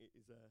saying it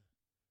is a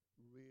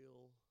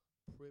real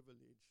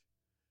privilege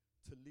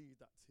to lead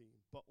that team,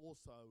 but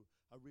also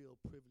a real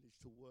privilege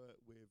to work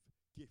with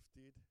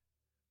gifted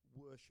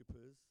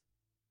worshippers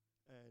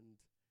and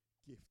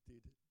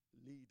gifted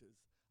leaders.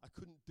 I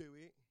couldn't do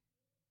it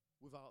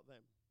without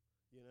them,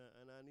 you know,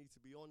 and I need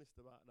to be honest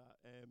about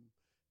that.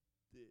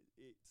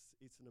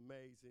 It's an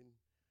amazing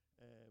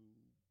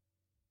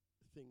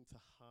thing to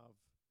have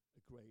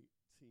a great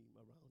team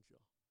around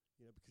you,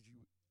 you know, because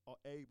you are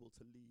able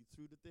to lead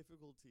through the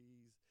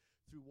difficulties,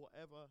 through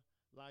whatever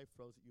life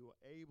throws at you,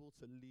 are able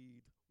to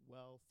lead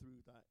well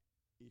through that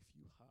if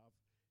you have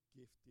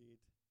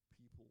gifted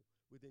people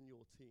within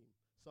your team.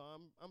 So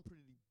I'm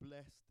pretty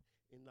blessed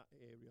in that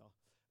area.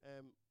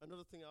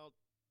 Another thing I'll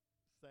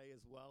say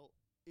as well,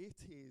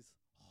 it is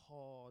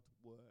hard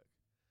work.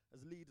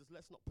 As leaders,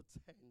 let's not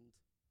pretend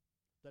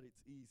that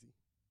it's easy.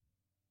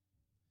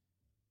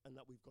 and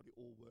that we've got it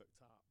all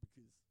worked out,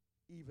 because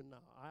even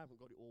now I haven't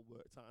got it all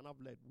worked out, and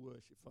I've led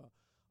worship for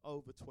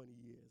over 20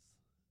 years.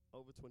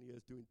 Over 20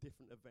 years doing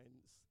different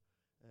events.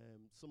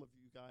 Some of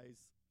you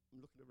guys, I'm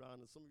looking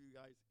around, and some of you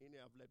guys in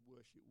here I've led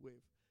worship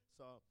with.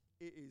 So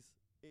it is,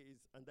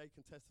 and they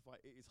can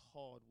testify, it is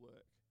hard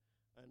work.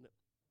 And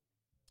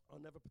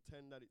I'll never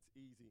pretend that it's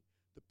easy.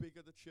 The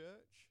bigger the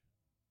church,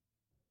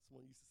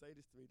 someone used to say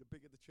this to me, the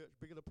bigger the church,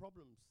 bigger the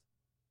problems.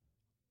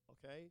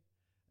 Okay?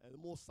 And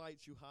the more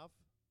sites you have,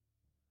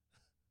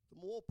 the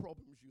more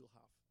problems you'll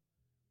have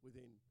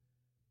within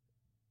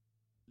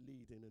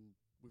leading and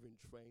within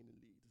training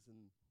leaders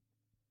and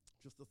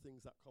just the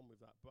things that come with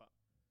that. But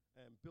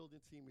building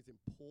team is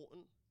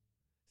important.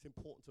 It's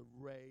important to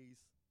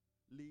raise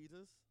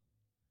leaders,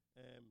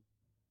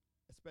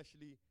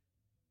 especially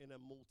in a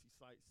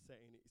multi-site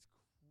setting. It's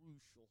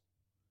crucial.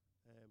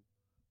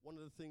 One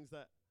of the things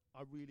that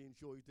I really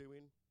enjoy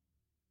doing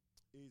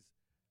is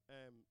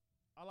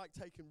I like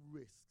taking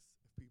risks.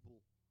 If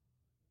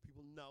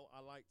people know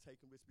I like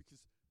taking risks,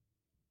 because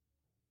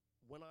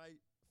when I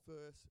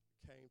first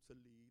came to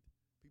lead,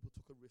 people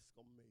took a risk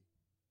on me.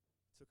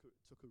 Took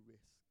a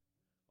risk.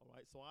 All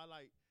right, so I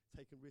like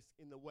taking risks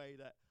in the way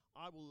that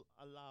I will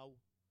allow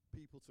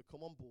people to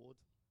come on board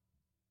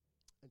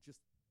and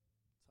just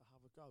to have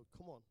a go.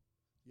 Come on,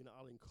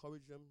 I'll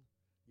encourage them.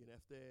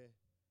 If they're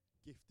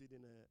gifted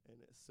in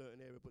a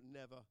certain area but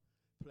never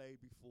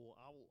played before,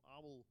 I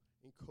will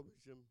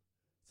encourage them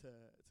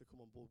to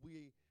come on board.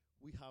 We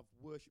have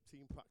worship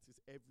team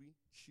practice every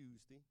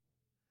Tuesday,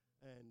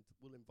 and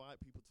we'll invite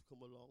people to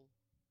come along.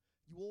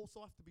 You also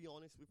have to be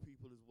honest with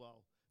people as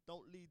well.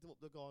 Don't lead them up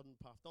the garden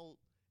path.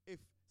 If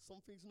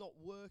something's not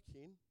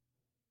working,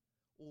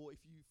 or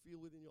if you feel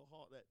within your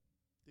heart that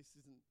this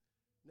isn't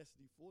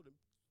necessarily for them,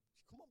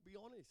 come on, be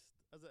honest.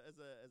 As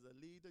a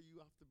leader, you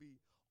have to be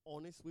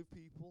honest with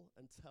people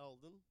and tell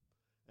them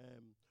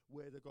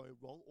where they're going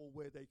wrong, or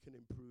where they can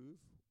improve,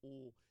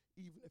 or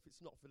even if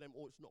it's not for them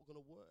or it's not going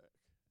to work.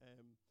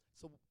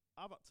 So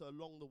I've had to,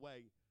 along the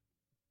way,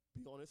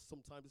 be honest.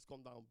 Sometimes it's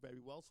gone down very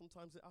well.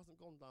 Sometimes it hasn't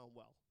gone down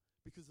well,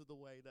 because of the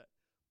way that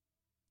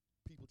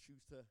people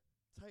choose to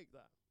take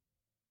that.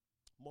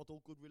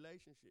 Model good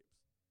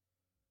relationships.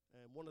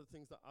 One of the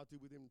things that I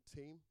do within the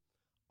team,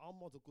 I'll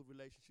model good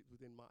relationships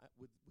within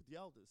with the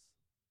elders.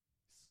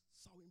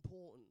 It's so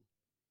important.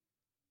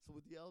 So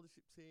with the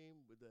eldership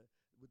team, with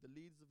the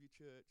leaders of your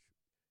church,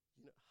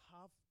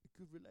 have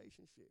good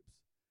relationships.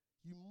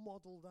 You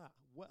model that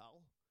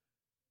well,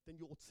 then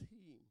your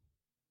team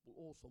will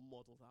also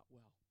model that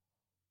well.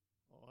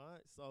 All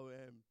right, so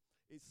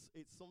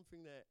it's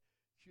something that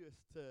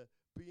just to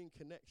be in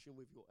connection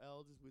with your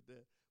elders, with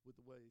the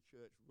way the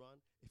church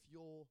run. If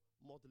you're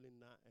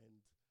modeling that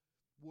and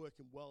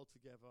working well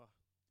together,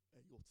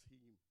 your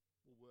team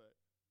will work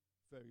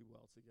very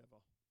well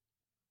together.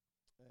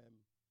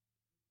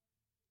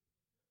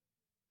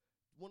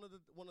 One of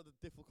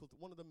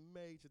the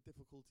major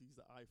difficulties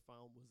that I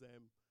found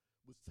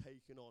was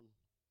taking on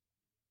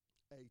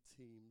a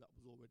team that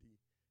was already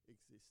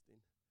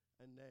existing,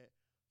 and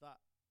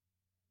that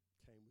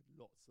came with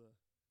lots of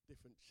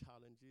different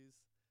challenges.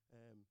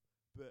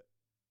 But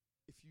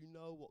if you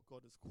know what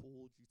God has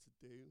called you to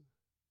do,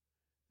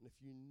 and if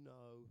you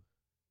know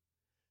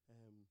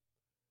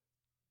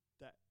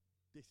that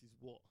this is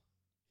what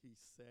He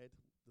said,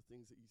 the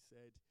things that He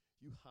said,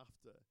 you have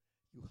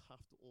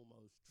to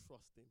almost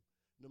trust Him,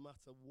 no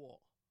matter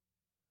what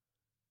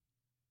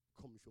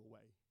comes your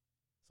way.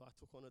 So I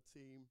took on a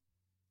team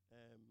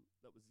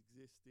that was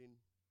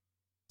existing,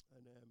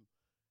 and there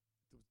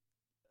was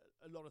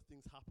a lot of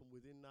things happened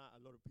within that.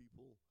 A lot of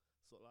people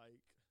sort of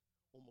like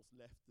almost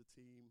left the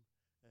team,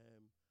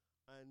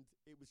 and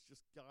it was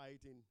just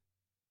guiding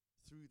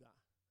through that,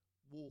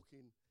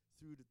 walking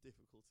through the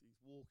difficulties,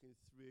 walking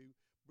through,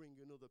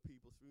 bringing other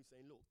people through,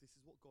 saying, look, this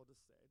is what God has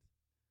said,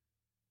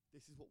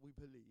 this is what we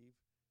believe,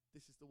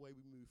 this is the way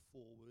we move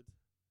forward.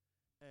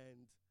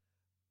 And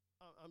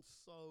I'm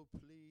so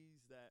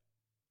pleased that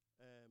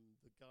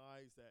the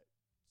guys that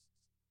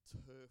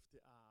turfed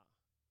it out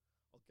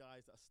are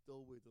guys that are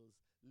still with us,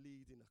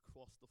 leading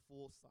across the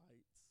 4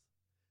 sites,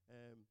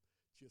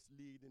 just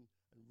leading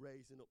and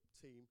raising up the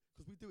team,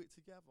 because we do it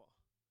together.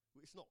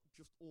 It's not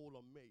just all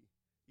on me.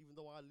 Even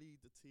though I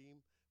lead the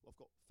team, I've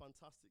got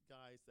fantastic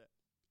guys that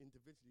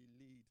individually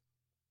lead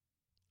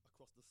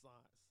across the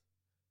sites.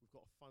 We've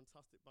got a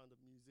fantastic band of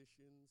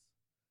musicians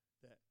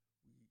that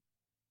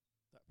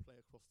play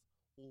across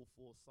all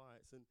 4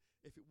 sites. And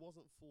if it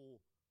wasn't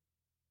for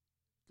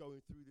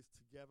going through this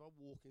together,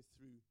 walking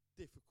through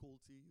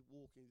difficulty,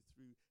 walking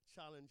through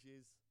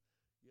challenges,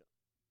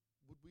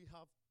 would we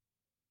have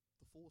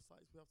the 4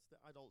 sites we have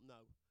today? I don't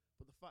know.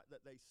 But the fact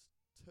that they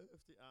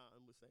turfed it out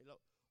and were saying,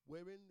 look,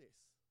 we're in this.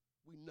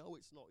 We know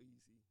it's not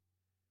easy.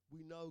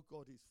 We know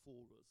God is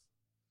for us.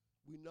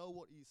 We know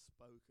what He's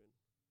spoken,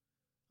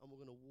 and we're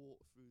going to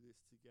walk through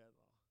this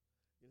together.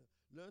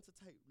 Learn to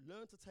take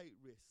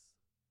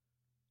risks.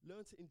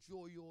 Learn to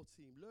enjoy your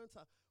team.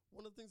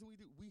 One of the things that we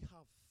do, we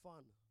have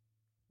fun.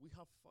 We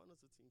have fun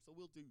as a team. So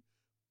we'll do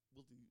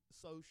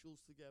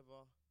socials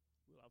together.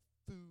 we'll have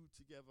food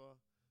together,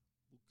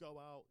 we'll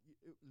go out.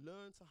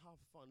 Learn to have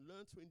fun,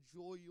 learn to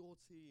enjoy your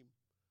team,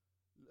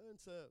 learn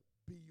to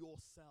be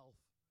yourself.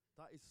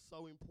 That is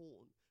so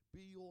important.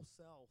 Be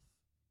yourself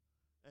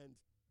and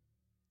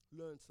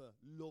learn to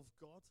love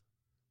God.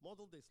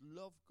 Model this,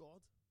 love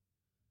God,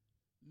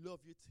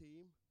 love your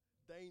team.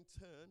 They in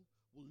turn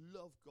will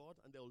love God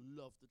and they'll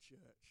love the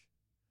church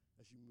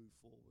as you move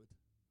forward.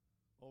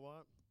 All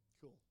right?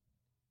 Cool.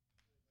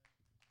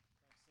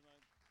 Thanks,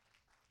 Simone.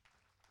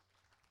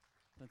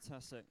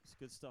 Fantastic. It's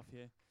good stuff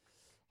here.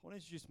 I want to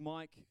introduce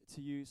Mike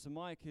to you. So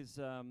Mike is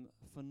a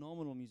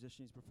phenomenal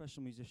musician. He's a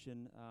professional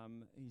musician.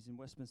 He's in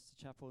Westminster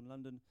Chapel in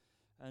London.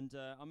 And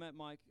I met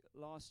Mike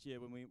last year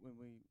when we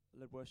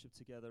led worship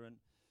together. And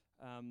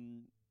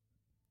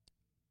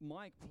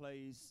Mike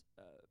plays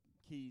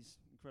keys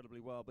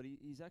incredibly well, but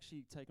he's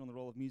actually taken on the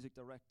role of music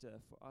director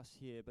for us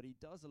here. But he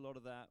does a lot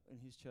of that in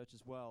his church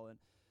as well. And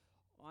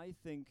I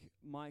think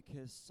Mike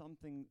has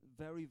something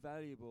very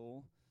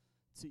valuable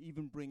to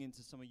even bring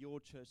into some of your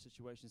church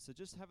situations. So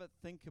just have a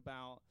think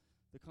about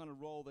the kind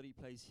of role that he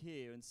plays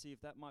here and see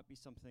if that might be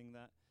something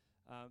that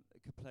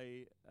could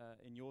play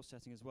in your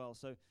setting as well.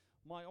 So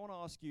Mike, I want to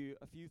ask you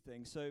a few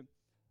things. So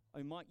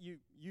Mike, you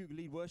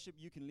lead worship.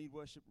 You can lead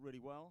worship really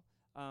well.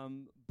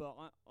 But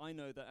I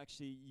know that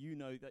actually you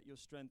know that your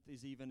strength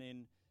is even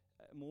in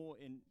more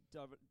in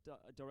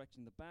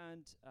directing the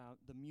band,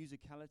 the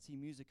musicality,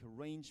 music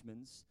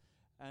arrangements,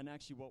 and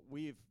actually what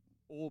we've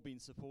all been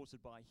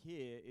supported by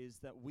here is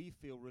that we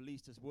feel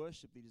released as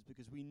worship leaders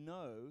because we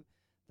know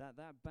that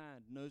that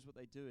band knows what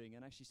they're doing,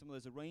 and actually some of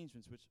those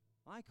arrangements which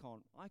I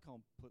can't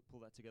pull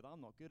that together.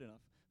 I'm not good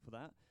enough for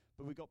that.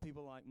 But we've got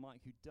people like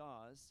Mike who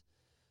does.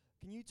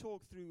 Can you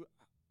talk through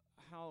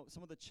how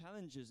some of the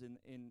challenges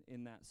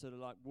in that sort of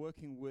like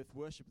working with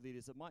worship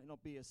leaders that might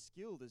not be as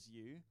skilled as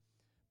you,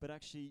 but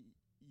actually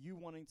you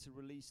wanting to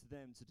release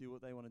them to do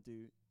what they want to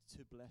do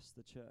to bless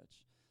the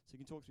church? So you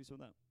can talk through some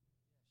of that.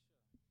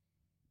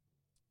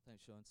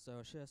 Thanks, Sean. So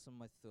I'll share some of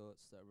my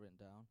thoughts that are written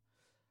down.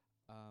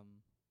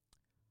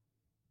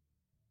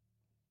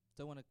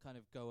 Don't want to kind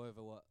of go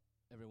over what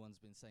everyone's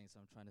been saying, so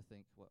I'm trying to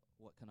think what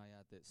can I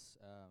add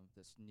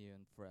that's new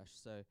and fresh.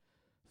 So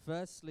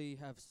firstly,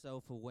 have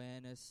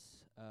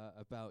self-awareness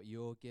about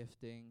your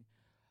gifting,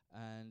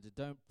 and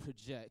don't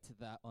project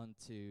that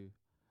onto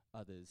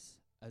others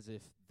as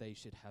if they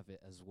should have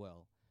it as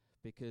well,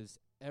 because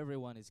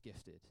everyone is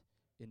gifted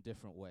in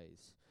different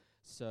ways.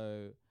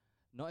 So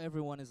not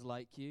everyone is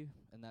like you,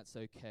 and that's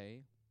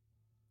okay.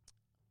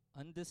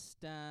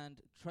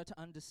 Try to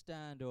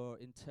understand or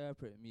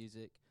interpret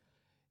music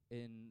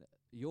in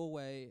your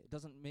way. It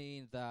doesn't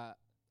mean that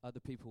other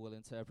people will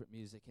interpret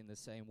music in the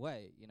same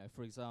way. You know,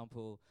 for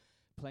example,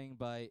 playing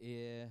by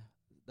ear,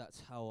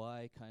 that's how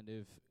I kind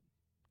of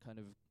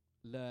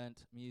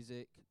learned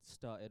music,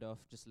 started off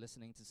just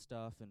listening to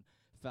stuff and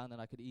found that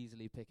I could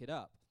easily pick it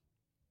up.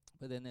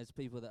 But then there's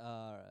people that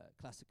are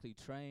classically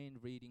trained,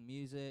 reading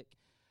music,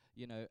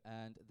 you know,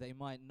 and they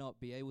might not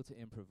be able to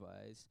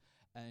improvise,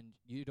 and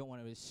you don't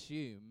want to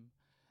assume,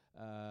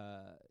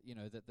 you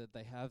know, that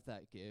they have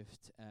that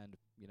gift and,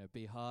 you know,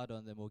 be hard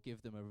on them or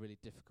give them a really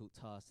difficult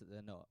task that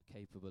they're not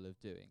capable of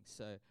doing.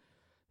 So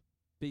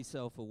be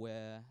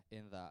self-aware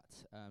in that.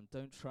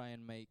 Don't try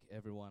and make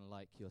everyone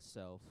like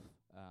yourself.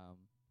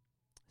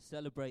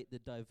 Celebrate the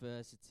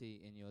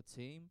diversity in your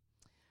team.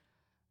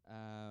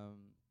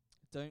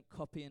 Don't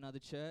copy another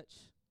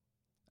church.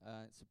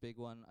 It's a big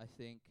one, I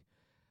think.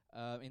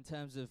 In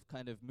terms of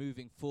kind of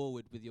moving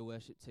forward with your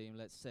worship team,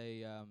 let's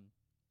say,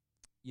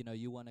 you know,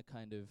 you want to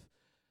kind of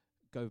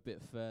go a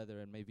bit further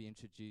and maybe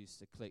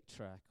introduce a click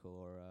track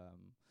or,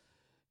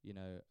 you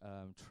know,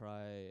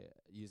 try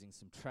using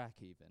some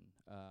track even.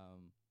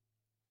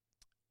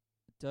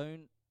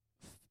 Don't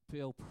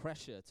feel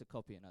pressure to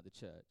copy another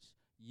church.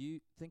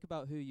 You think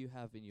about who you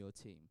have in your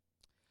team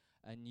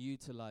and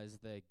utilize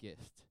their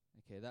gift.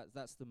 Okay,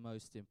 that's the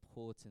most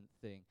important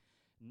thing.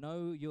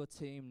 Know your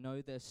team,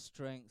 know their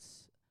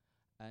strengths,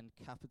 and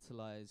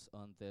capitalize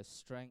on their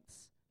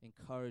strengths.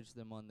 Encourage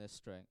them on their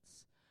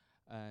strengths,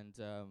 and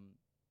that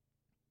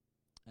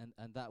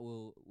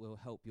will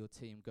help your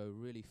team go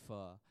really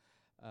far.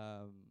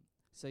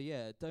 So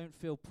yeah, don't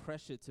feel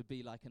pressure to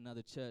be like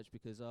another church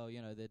because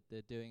you know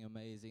they're doing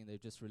amazing.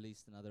 They've just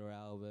released another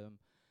album,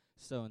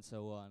 so and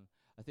so on.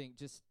 I think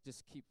just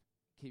keep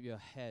your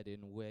head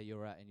in where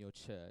you're at in your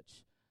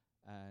church,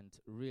 and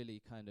really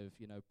kind of,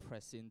 you know,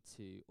 press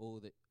into all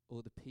the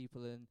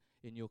people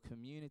in your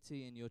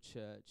community, in your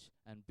church,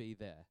 and be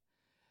there.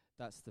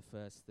 That's the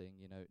first thing,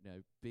 you know,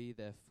 be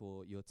there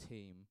for your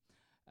team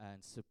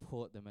and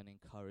support them and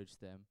encourage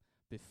them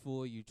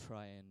before you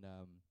try and,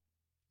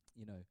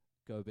 you know,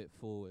 go a bit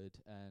forward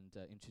and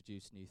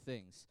introduce new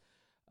things.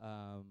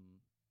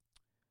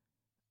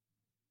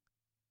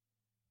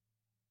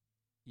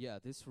 Yeah,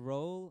 this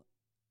role,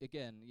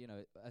 again, you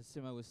know, as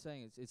Simo was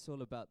saying, it's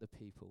all about the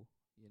people,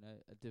 you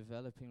know,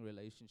 developing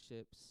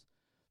relationships,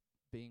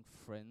 being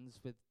friends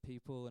with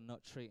people and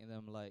not treating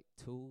them like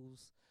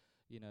tools.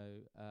 You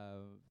know,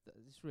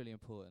 it's really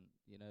important.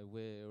 You know,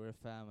 we're a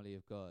family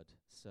of God,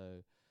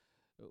 so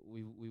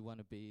we want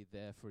to be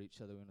there for each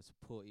other. We want to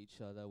support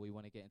each other. We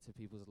want to get into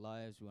people's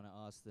lives. We want to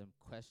ask them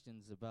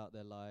questions about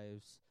their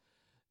lives,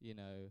 you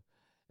know,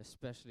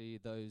 especially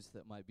those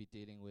that might be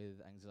dealing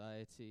with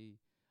anxiety.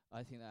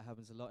 I think that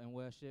happens a lot in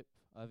worship.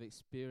 I've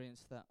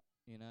experienced that,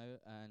 you know,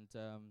 and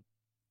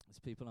there's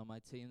people on my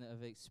team that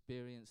have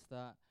experienced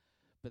that,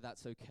 but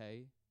that's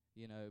okay,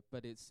 you know.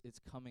 But it's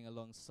coming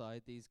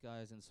alongside these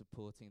guys and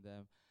supporting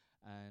them,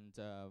 and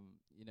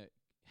you know,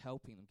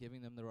 helping them,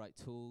 giving them the right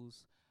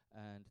tools,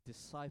 and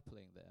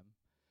discipling them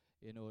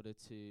in order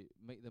to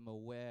make them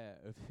aware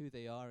of who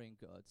they are in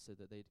God, so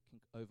that they can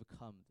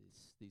overcome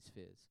these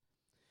fears.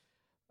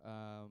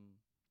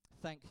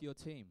 Thank your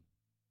team.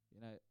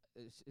 You know,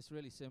 it's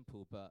really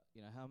simple, but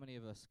you know, how many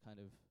of us kind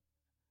of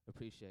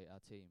appreciate our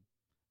team,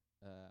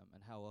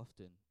 and how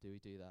often do we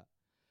do that?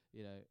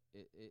 You know,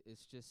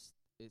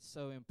 it's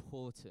so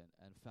important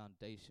and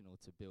foundational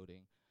to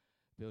building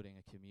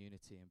a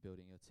community and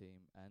building your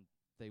team, and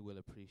they will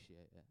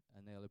appreciate it,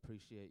 and they'll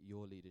appreciate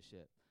your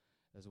leadership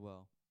as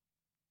well.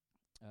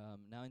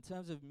 Now, in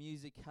terms of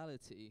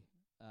musicality,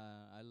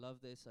 I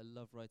love this. I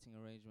love writing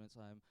arrangements.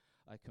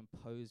 I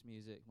compose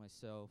music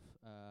myself.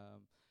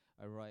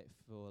 I write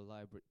for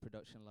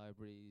production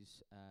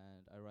libraries,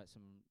 and I write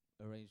some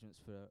arrangements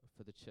for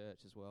the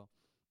church as well.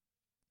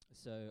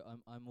 So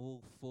I'm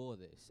all for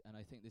this, and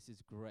I think this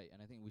is great,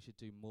 and I think we should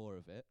do more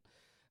of it.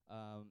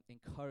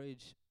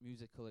 Encourage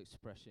musical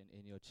expression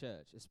in your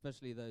church,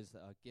 especially those that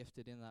are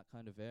gifted in that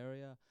kind of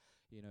area,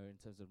 you know, in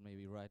terms of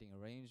maybe writing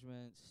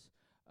arrangements,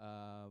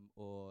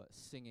 or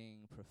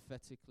singing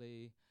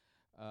prophetically,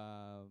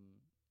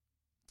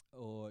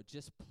 or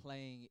just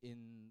playing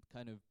in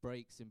kind of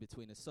breaks in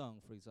between a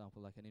song, for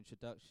example, like an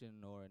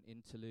introduction or an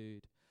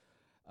interlude.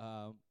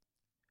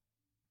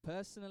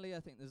 Personally,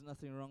 I think there's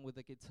nothing wrong with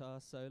the guitar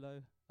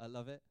solo. I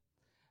love it,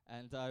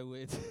 and I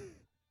would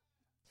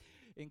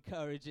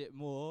encourage it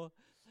more,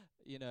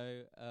 you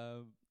know.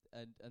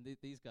 And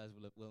these guys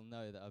will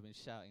know that I've been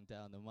shouting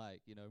down the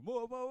mic, you know,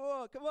 more,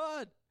 come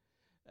on,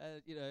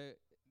 you know.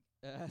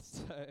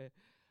 So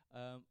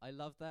I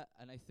love that,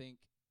 and I think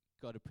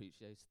God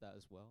appreciates that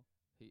as well.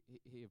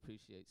 He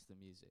appreciates the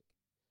music,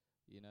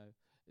 you know.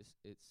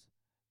 It's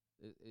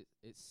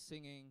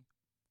singing,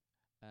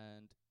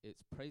 and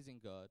it's praising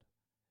God,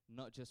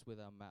 not just with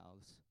our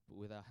mouths, but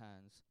with our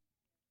hands,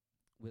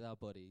 with our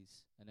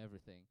bodies, and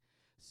everything.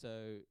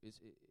 So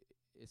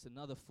it's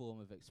another form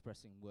of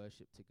expressing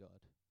worship to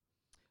God.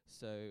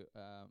 So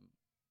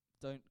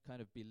don't kind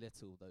of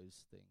belittle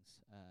those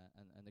things,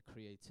 and the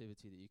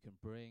creativity that you can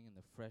bring, and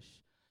the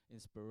fresh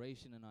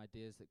inspiration and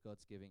ideas that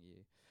God's giving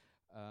you.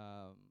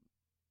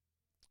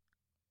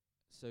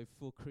 So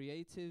for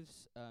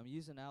creatives,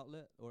 use an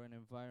outlet or an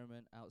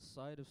environment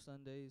outside of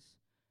Sundays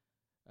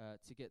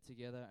to get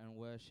together and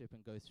worship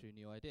and go through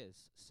new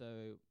ideas.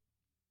 So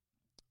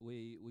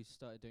we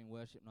started doing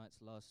worship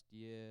nights last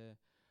year,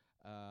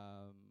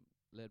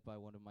 led by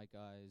one of my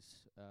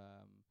guys,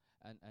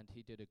 and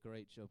he did a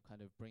great job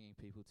kind of bringing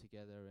people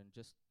together and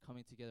just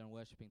coming together and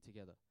worshiping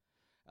together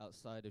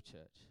outside of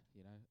church,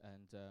 you know,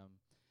 and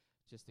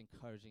just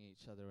encouraging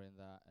each other in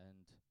that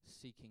and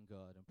seeking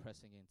God and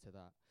pressing into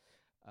that.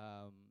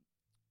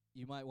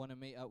 You might want to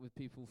meet up with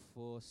people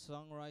for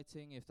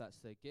songwriting if that's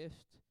their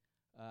gift.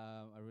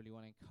 I really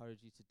want to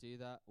encourage you to do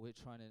that. We're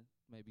trying to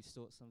maybe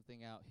sort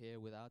something out here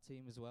with our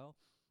team as well.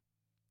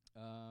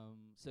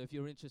 So if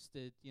you're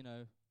interested, you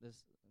know,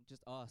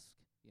 just ask.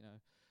 You know,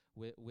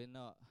 we'd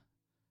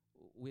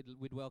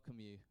welcome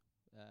you,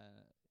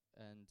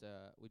 and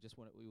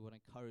we want to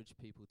encourage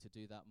people to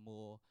do that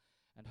more,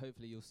 and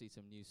hopefully you'll see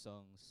some new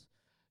songs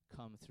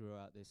come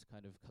throughout this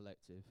kind of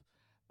collective.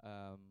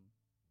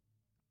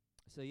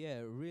 So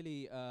yeah,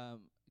 really,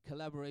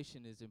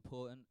 collaboration is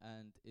important,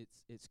 and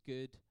it's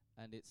good,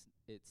 and it's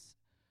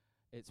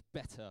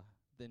better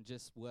than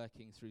just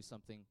working through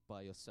something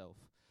by yourself.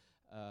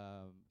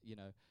 You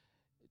know,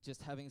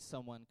 just having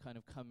someone kind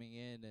of coming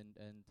in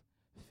and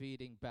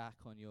feeding back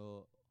on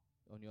your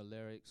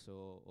lyrics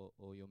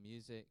or your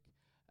music,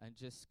 and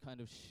just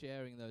kind of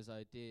sharing those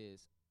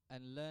ideas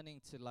and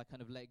learning to like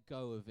kind of let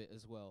go of it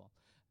as well,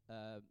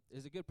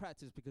 is a good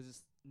practice, because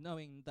it's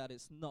knowing that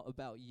it's not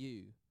about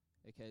you.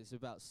 Okay, it's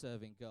about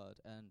serving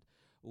God, and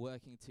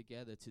working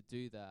together to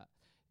do that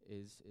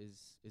is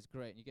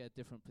great. And you get a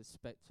different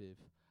perspective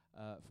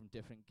from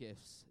different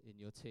gifts in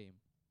your team.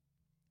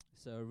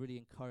 So I really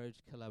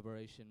encourage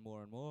collaboration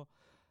more and more.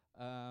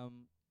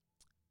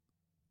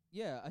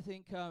 Yeah, I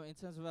think in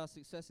terms of our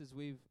successes,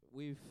 we've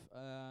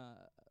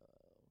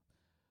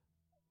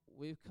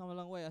come a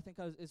long way. I think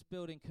it's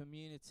building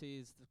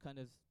communities that kind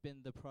of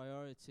been the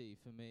priority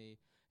for me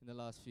in the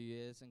last few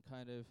years, and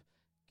kind of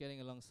getting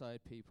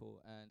alongside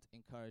people and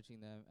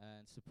encouraging them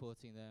and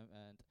supporting them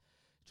and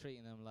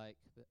treating them like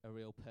a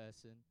real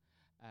person,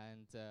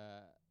 and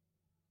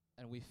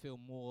we feel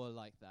more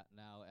like that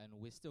now, and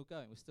we're still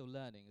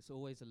learning. It's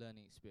always a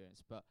learning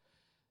experience, but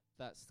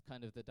that's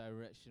kind of the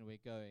direction we're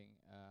going.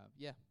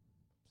 Yeah.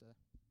 So.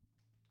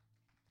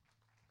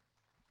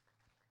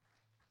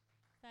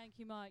 Thank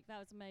you, Mike. That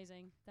was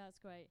amazing. That's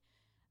great.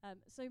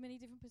 So many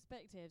different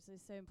perspectives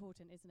is so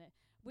important, isn't it?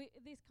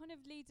 This kind of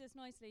leads us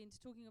nicely into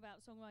talking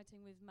about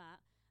songwriting with Matt.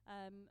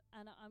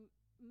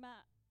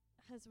 Matt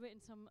has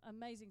written some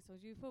amazing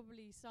songs. You've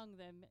probably sung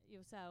them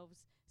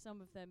yourselves,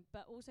 some of them,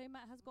 but also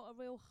Matt has got a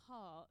real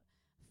heart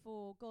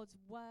for God's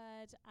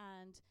word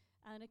and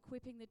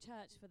equipping the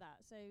church for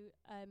that. So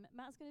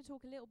Matt's going to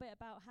talk a little bit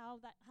about how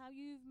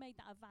you've made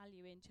that a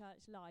value in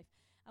church life.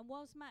 And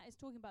whilst Matt is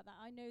talking about that,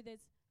 I know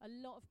there's a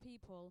lot of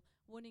people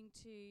wanting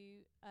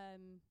to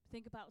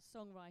think about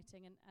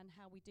songwriting and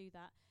how we do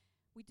that.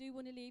 We do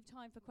want to leave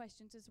time for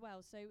questions as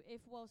well. So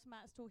if whilst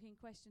Matt's talking,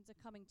 questions are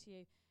coming to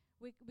you,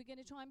 we're going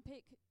to try and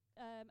pick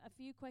a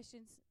few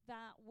questions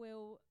that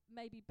will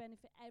maybe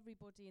benefit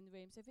everybody in the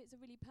room. So if it's a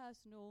really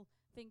personal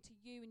thing to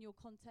you and your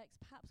context,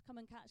 perhaps come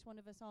and catch one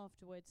of us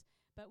afterwards.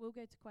 But we'll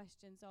go to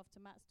questions after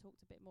Matt's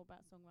talked a bit more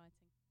about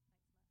songwriting.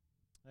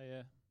 Thanks, Matt.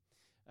 Yeah.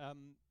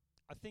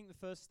 I think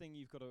the first thing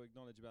you've got to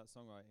acknowledge about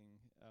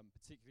songwriting,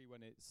 particularly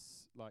when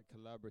it's like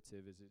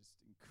collaborative, is it's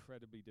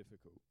incredibly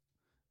difficult.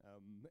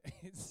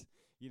 It's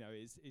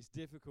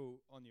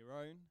difficult on your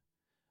own,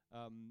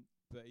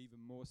 but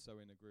even more so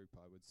in a group,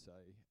 I would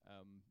say,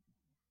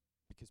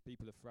 because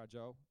people are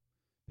fragile.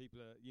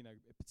 People are,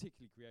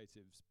 particularly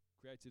creatives.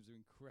 Creatives are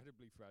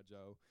incredibly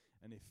fragile,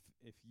 and if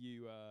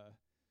you've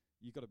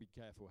got to be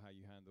careful how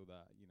you handle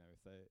that.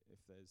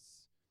 If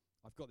there's,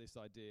 I've got this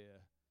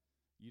idea,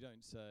 you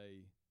don't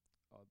say,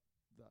 "Oh,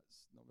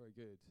 that's not very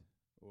good,"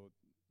 or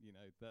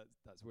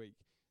that's weak.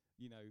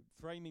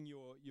 Framing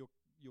your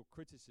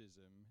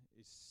criticism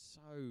is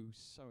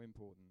so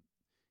important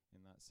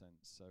in that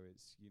sense. So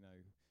it's,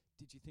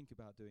 did you think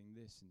about doing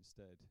this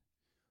instead?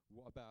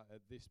 What about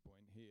at this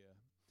point here?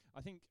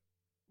 I think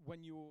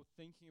when you're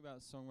thinking about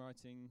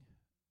songwriting,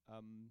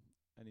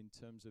 and in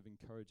terms of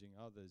encouraging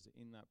others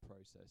in that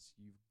process,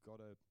 you've got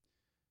to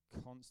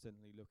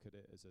constantly look at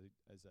it as a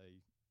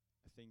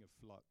thing of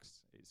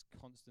flux. It's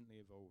constantly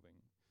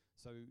evolving.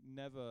 So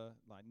never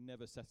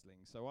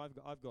settling. So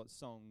I've got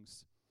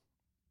songs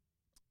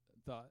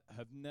that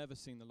have never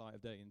seen the light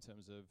of day in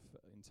terms of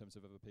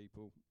other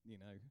people,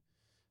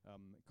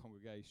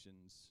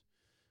 congregations,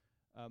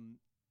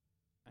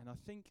 and I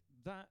think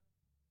that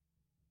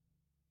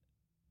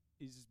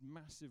is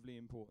massively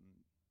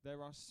important.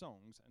 There are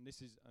songs, and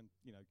this is,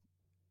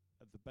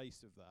 at the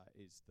base of that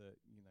is that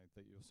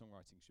that your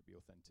songwriting should be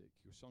authentic.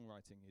 Your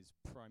songwriting is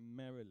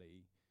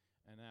primarily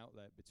an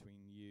outlet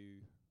between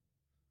you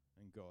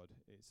and God.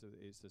 It's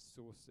a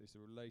source. It's a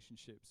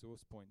relationship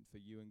source point for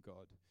you and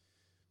God.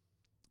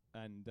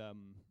 And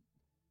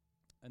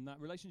that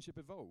relationship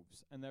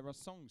evolves, and there are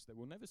songs that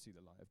will never see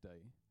the light of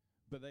day,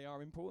 but they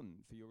are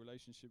important for your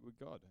relationship with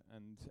God,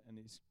 and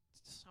it's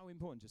so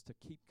important just to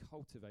keep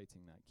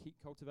cultivating that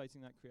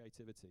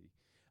creativity.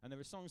 And there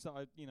are songs that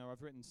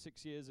I've written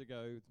 6 years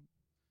ago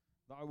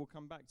that I will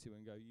come back to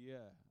and go,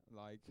 yeah,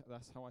 like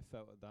that's how I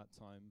felt at that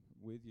time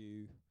with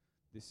you.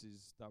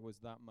 That was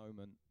that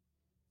moment,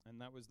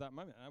 and that was that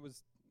moment,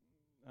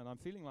 and I'm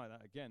feeling like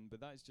that again, but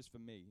that is just for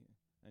me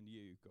and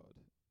you, God.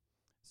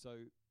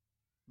 So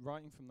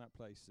writing from that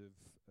place of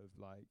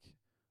like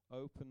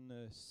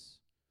openness,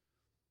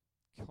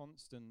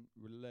 constant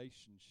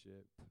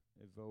relationship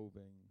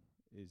evolving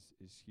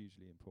is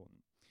hugely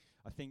important.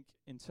 I think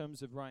in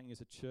terms of writing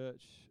as a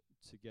church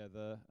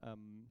together,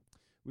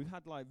 we've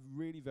had like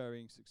really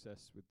varying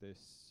success with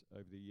this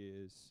over the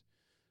years.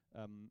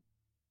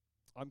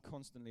 I'm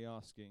constantly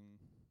asking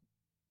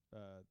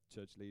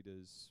church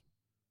leaders,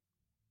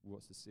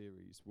 what's the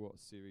series? What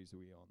series are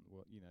we on?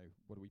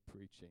 What are we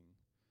preaching?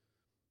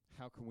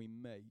 How can we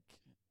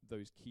make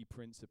those key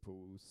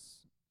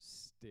principles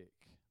stick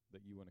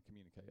that you want to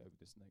communicate over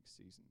this next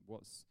season?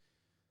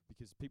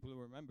 Because people will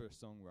remember a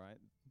song,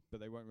 right? But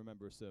they won't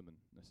remember a sermon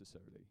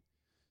necessarily.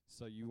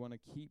 So you want to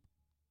keep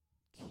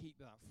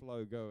that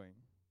flow going.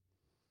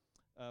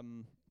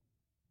 And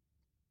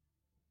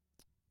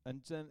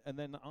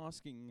then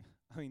asking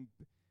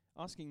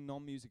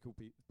non-musical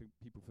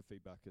people for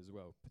feedback as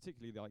well,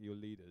 particularly like your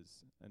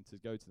leaders, and to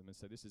go to them and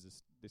say,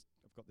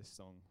 I've got this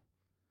song.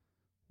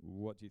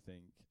 What do you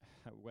think?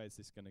 Where's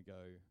this going to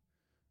go?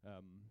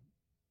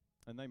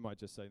 And they might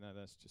just say, no,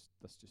 that's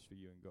just for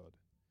you and God.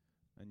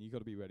 And you've got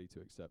to be ready to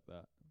accept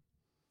that.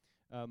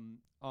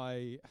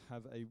 I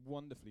have a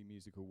wonderfully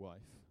musical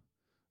wife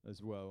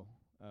as well,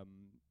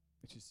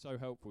 which is so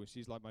helpful.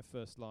 She's like my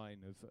first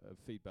line of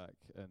feedback,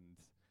 and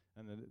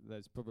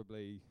there's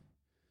probably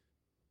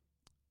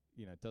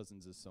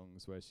dozens of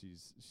songs where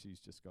she's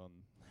just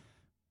gone,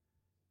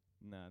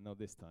 nah, not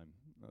this time,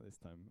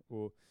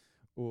 or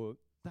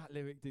that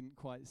lyric didn't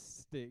quite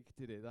stick,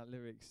 did it? That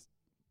lyric's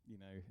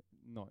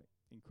not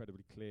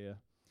incredibly clear.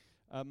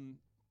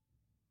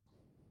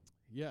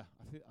 Yeah,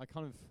 I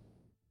could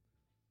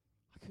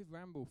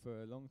ramble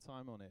for a long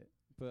time on it,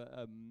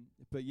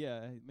 but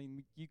yeah, I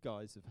mean, you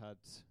guys have had,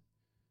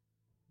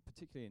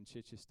 particularly in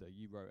Chichester,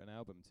 you wrote an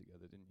album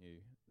together, didn't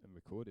you, and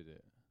recorded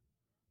it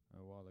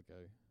a while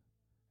ago.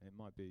 It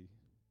might be.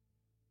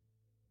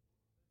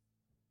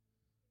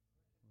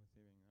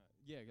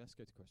 Yeah, let's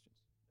go to questions.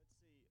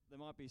 Let's see. there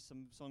might be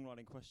some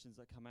songwriting questions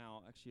that come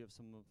out actually of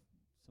some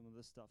of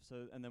this stuff.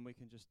 So and then we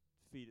can just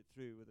feed it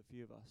through with a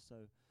few of us. So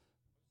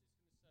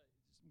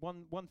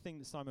one thing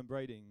that Simon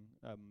Brading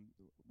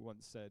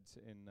once said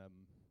in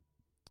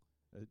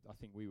I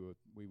think we were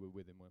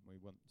with him, weren't we,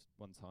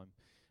 one time,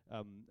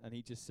 and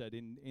he just said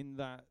in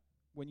that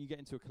when you get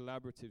into a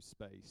collaborative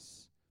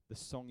space, the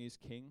song is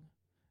king.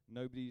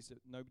 Nobody's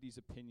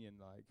opinion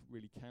like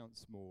really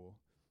counts more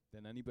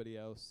than anybody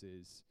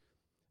else's.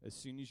 As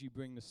soon as you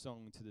bring the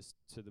song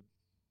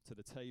to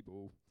the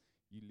table,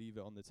 you leave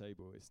it on the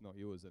table. It's not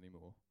yours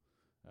anymore,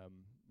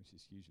 which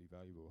is hugely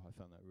valuable. I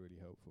found that really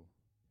helpful.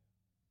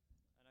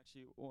 And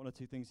actually, one or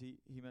two things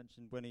he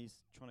mentioned when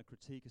he's trying to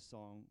critique a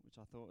song, which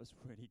I thought was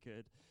really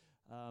good,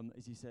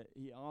 is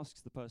he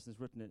asks the person who's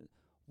written it,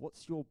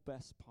 what's your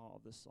best part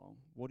of the song?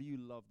 What do you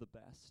love the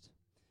best?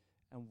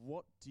 And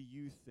what do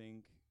you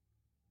think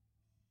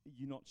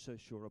you're not so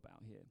sure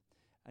about here?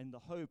 And the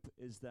hope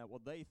is that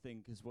what they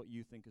think is what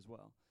you think as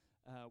well,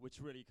 which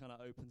really kind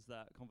of opens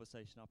that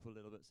conversation up a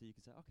little bit. So you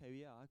can say, okay,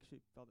 yeah, I actually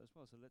felt that as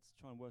well. So let's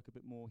try and work a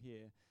bit more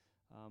here.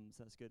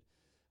 So that's good.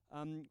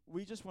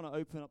 We just want to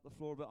open up the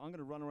floor a bit. I'm going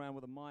to run around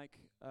with a mic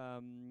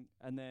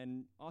and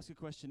then ask a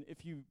question.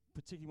 If you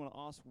particularly want to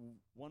ask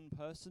one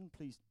person,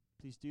 please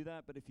do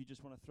that. But if you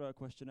just want to throw a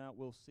question out,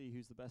 we'll see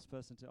who's the best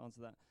person to answer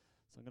that.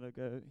 So I'm going to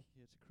go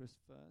here to Chris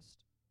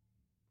first.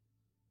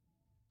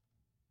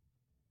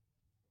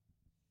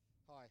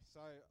 Hi,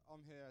 so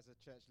I'm here as a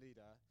church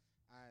leader,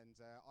 and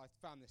I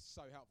found this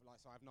so helpful.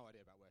 So I have no idea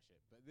about worship,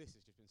 but this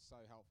has just been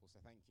so helpful, so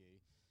thank you.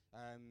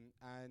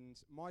 And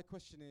my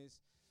question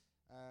is,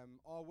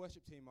 our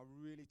worship team are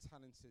really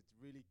talented,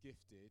 really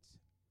gifted,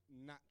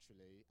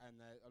 naturally, and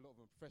a lot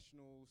of them are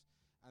professionals,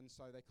 and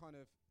so they kind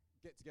of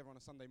get together on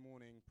a Sunday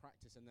morning,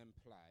 practice, and then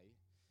play.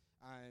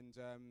 And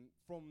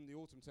from the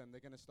autumn term, they're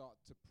going to start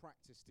to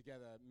practice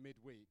together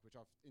midweek, which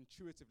I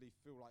intuitively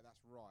feel like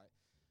that's right.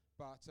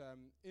 But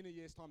in a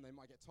year's time, they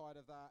might get tired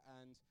of that.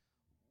 And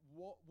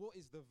what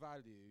is the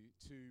value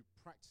to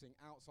practicing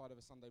outside of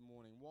a Sunday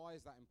morning? Why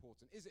is that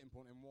important? Is it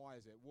important, and why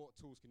is it? What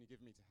tools can you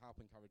give me to help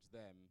encourage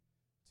them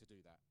to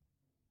do that?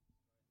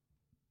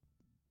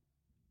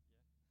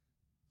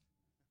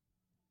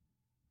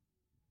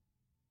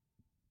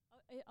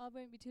 I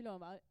won't be too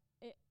long.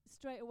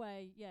 Straight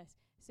away, yes.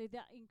 So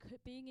that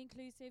being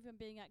inclusive and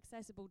being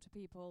accessible to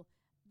people,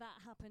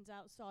 that happens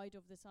outside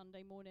of the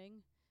Sunday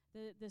morning.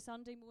 The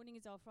Sunday morning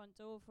is our front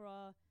door for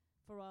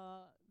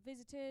our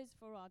visitors,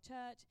 for our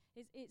church.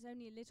 It's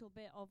only a little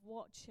bit of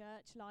what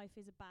church life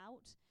is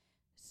about.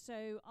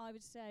 So I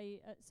would say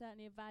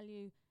certainly a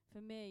value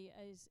for me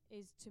is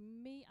to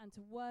meet and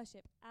to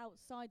worship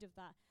outside of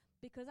that.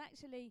 Because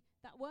actually,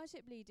 that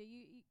worship leader,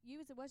 you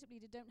as a worship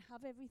leader don't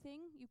have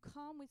everything. You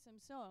come with some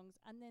songs,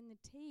 and then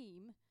the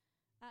team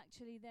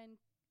actually then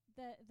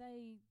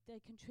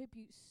they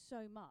contribute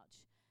so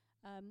much.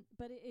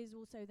 But it is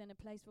also then a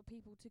place for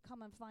people to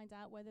come and find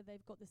out whether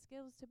they've got the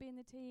skills to be in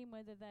the team,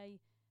 whether they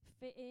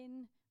fit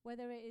in,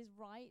 whether it is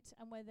right,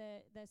 and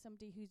whether there's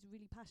somebody who's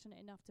really passionate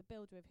enough to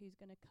build with, who's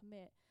going to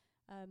commit.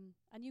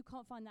 And you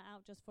can't find that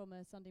out just from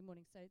a Sunday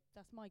morning. So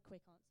that's my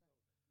quick answer.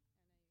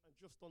 And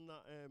just on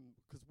that,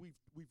 because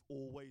we've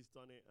always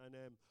done it, and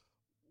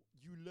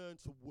you learn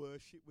to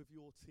worship with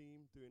your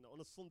team doing that.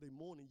 On a Sunday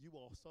morning, you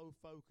are so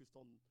focused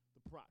on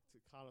the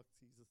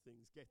practicalities of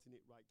things, getting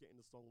it right, getting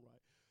the song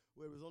right.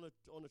 Whereas on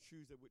a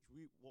Tuesday,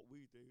 what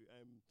we do,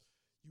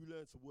 you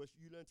learn to worship,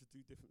 you learn to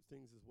do different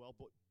things as well,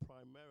 but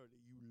primarily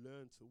you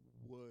learn to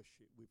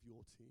worship with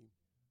your team.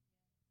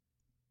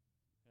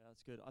 Yeah,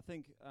 that's good. I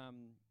think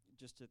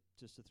just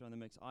to throw in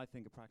the mix, I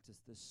think a practice,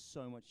 there's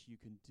so much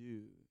you can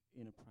do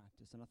in a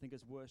practice, and I think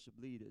as worship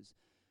leaders,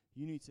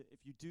 you need to,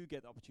 if you do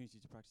get the opportunity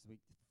to practice the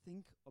week,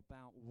 think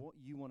about what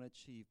you want to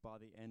achieve by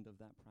the end of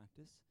that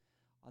practice.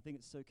 I think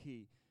it's so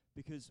key.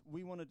 Because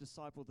we want to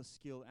disciple the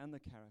skill and the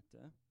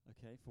character,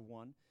 okay, for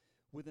one.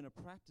 Within a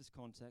practice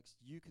context,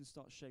 you can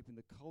start shaping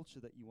the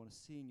culture that you want to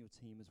see in your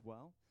team as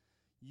well.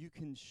 You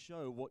can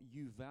show what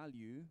you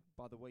value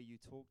by the way you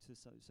talk to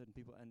certain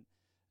people, and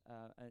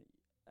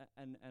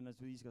as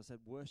these guys said,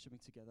 worshiping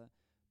together,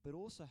 but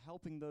also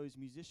helping those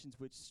musicians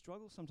which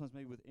struggle sometimes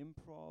maybe with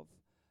improv.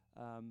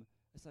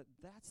 It's like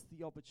that's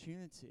the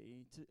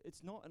opportunity.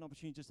 It's not an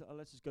opportunity just to,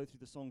 let's just go through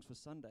the songs for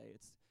Sunday.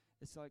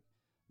 It's like,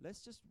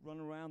 let's just run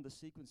around the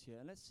sequence here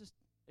and let's just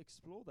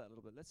explore that a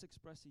little bit. Let's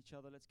express each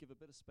other. Let's give a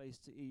bit of space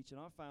to each. And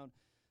I found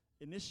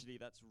initially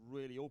that's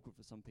really awkward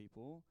for some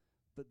people,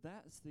 but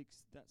that's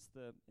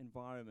the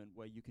environment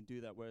where you can do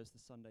that, whereas the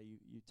Sunday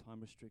you time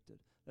restricted.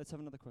 Let's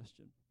have another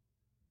question.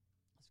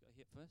 Let's go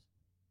here first.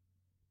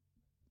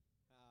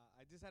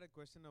 I just had a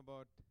question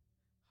about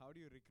how do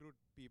you recruit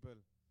people?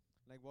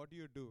 Like, what do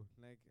you do?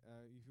 Like,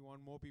 if you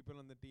want more people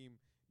on the team,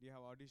 do you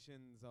have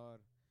auditions,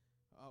 or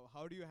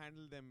how do you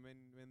handle them when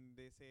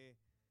they say,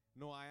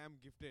 no, I am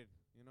gifted,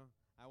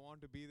 I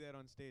want to be there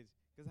on stage?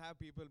 Because I have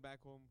people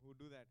back home who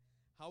do that.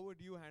 How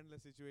would you handle a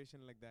situation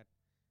like that?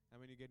 I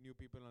mean, you get new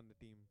people on the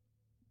team.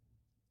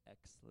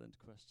 Excellent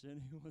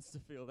question. Who wants to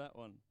field that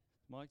one?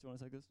 Mike, do you want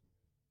to take this?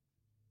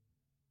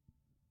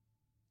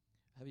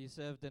 Have you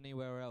served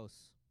anywhere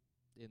else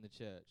in the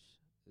church?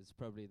 Is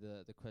probably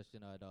the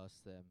question I'd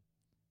ask them.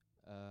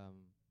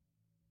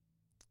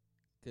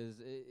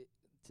 'Cause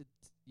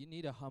you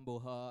need a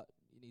humble heart.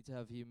 You need to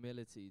have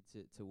humility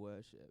to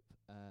worship,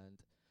 and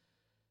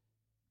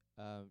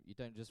you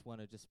don't just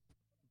want to just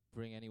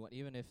bring anyone,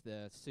 even if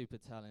they're super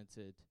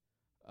talented.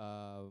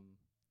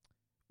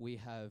 We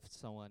have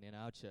someone in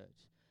our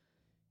church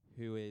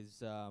who is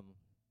the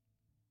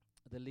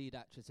lead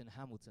actress in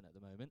Hamilton at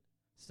the moment,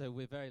 so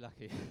we're very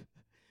lucky.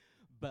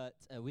 But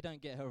we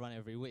don't get her on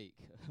every week.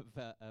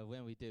 But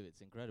when we do, it's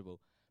incredible.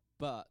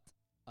 But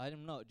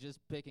I'm not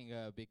just picking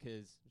her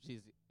because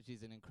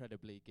she's an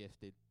incredibly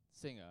gifted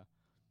singer.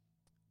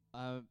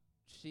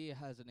 She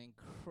has an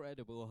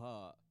incredible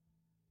heart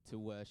to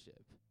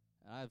worship.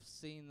 And I've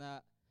seen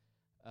that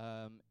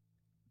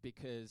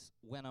because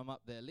when I'm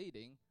up there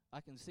leading,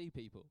 I can see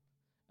people.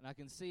 And I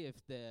can see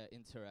if they're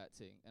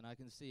interacting, and I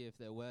can see if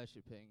they're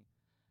worshipping.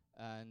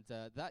 And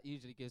that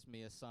usually gives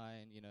me a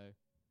sign,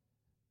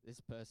 this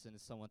person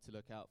is someone to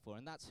look out for.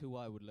 And that's who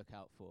I would look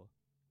out for.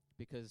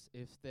 Because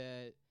if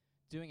they're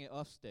doing it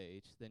off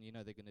stage, then you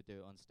know they're going to do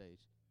it on stage.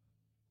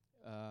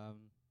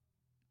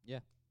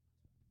 Yeah.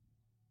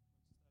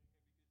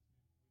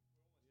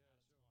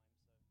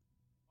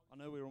 I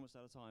know we're almost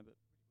out of time, but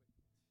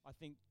I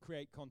think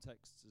create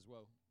contexts as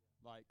well,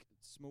 like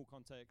small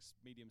context,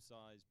 medium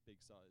size, big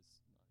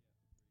size.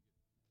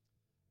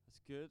 that's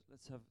good.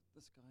 Let's have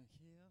this guy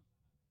here.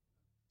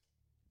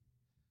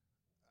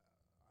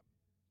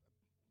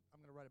 I'm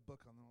going to write a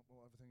book on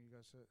everything you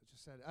guys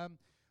just said.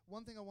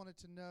 One thing I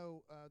wanted to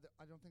know that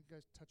I don't think you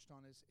guys touched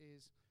on is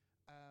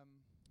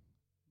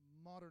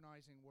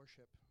modernizing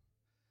worship.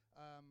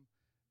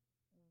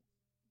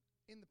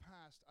 In the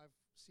past, I've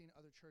seen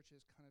other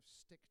churches kind of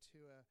stick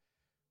to a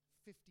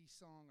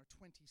 50-song or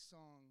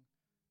 20-song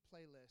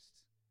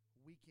playlist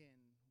week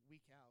in,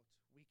 week out,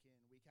 and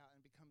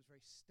it becomes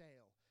very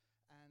stale.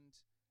 And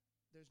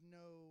there's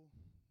no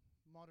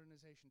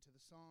modernization to the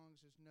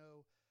songs. There's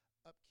no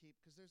upkeep,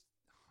 because there's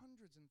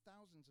hundreds and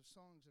thousands of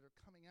songs that are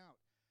coming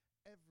out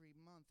every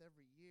month,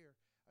 every year.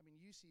 I mean,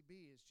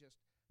 UCB is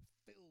just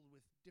filled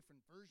with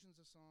different versions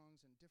of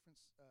songs and different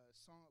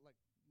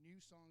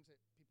new songs that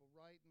people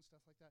write and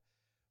stuff like that.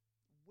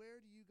 Where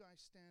do you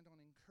guys stand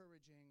on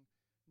encouraging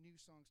new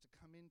songs to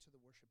come into the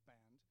worship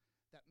band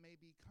that may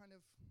be kind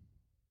of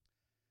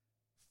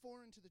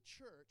foreign to the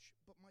church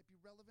but might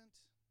be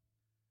relevant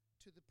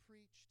to the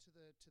preach, to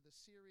the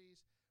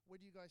series? Where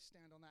do you guys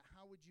stand on that?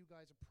 How would you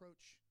guys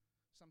approach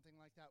something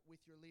like that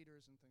with your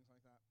leaders and things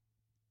like that?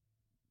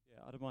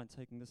 Yeah, I don't mind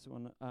taking this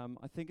one.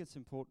 I think it's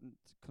important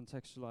to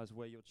contextualize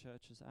where your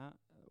church is at.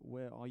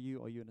 Where are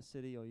you? Are you in a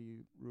city? Are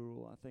you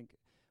rural? I think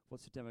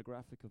what's the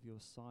demographic of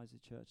your size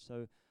of church?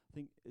 So I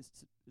think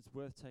it's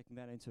worth taking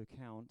that into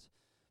account.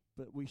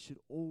 But we should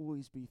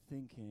always be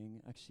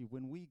thinking, actually,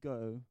 when we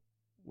go,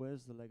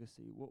 where's the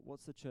legacy?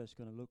 What's the church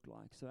going to look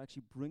like? So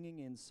actually bringing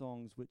in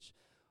songs which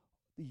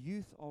the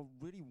youth are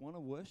really want to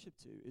worship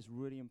to is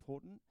really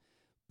important.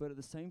 But at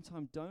the same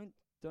time, don't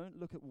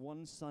look at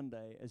one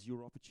Sunday as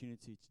your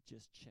opportunity to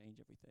just change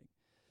everything.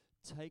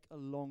 Take a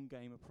long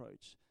game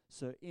approach.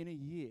 So in a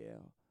year,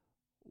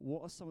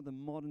 what are some of the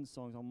modern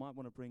songs I might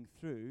want to bring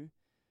through,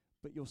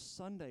 but your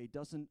Sunday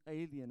doesn't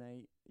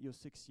alienate your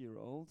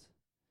 6-year-old?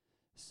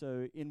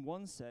 So in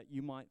one set,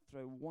 you might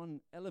throw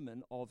one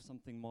element of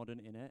something modern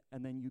in it,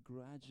 and then you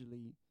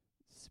gradually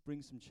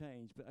bring some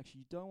change. But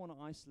actually, you don't want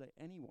to isolate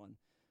anyone.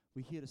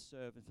 We're here to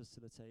serve and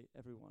facilitate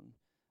everyone.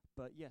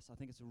 But yes, I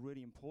think it's a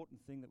really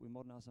important thing that we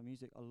modernize our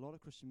music. A lot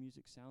of Christian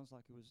music sounds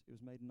like it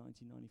was made in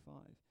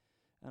 1995.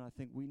 And I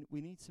think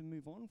we need to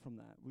move on from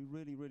that. We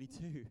really, really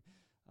do.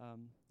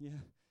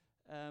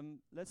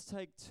 Let's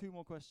take 2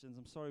 more questions.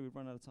 I'm sorry we've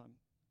run out of time.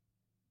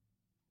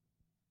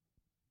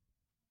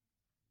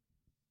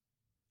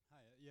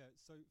 Hi,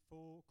 so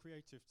for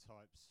creative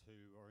types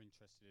who are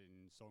interested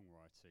in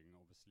songwriting,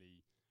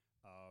 obviously,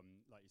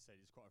 like you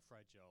said, it's quite a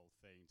fragile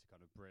thing to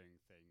kind of bring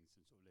things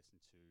and sort of listen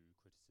to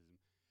criticism.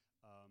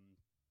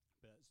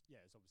 But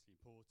it's obviously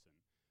important.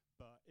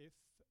 But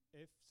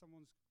if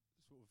someone's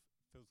sort of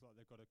feels like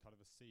they've got a kind of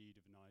a seed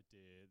of an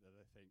idea that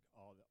they think,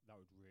 that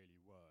would really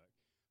work,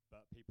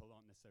 but people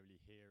aren't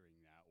necessarily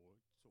hearing that or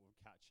sort of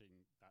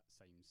catching that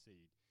same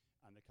seed,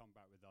 and they come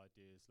back with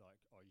ideas like,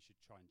 you should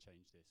try and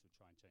change this or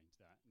try and change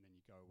that, and then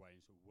you go away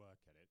and sort of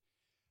work at it.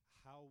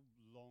 How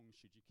long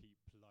should you keep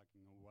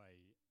plugging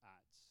away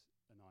at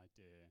an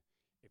idea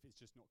if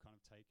it's just not kind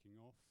of taking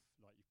off?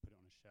 Like you've put it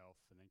on a shelf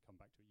and then come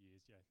back to it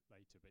years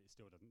later, but it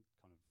still doesn't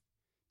kind of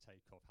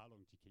take off. How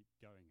long do you keep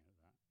going at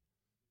that?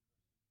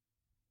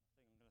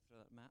 I think I'm going to throw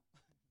that Matt.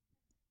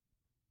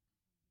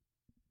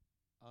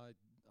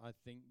 I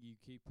think you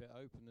keep it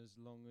open as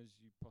long as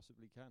you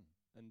possibly can,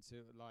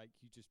 until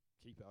you just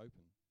keep it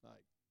open.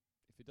 Like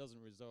if it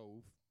doesn't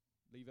resolve,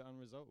 leave it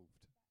unresolved.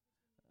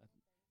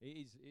 It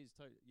is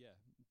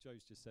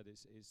Joe's just said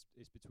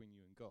it's between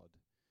you and God,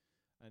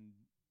 and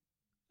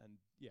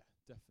yeah,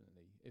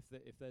 definitely.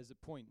 If there's a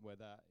point where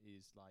that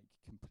is like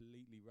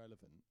completely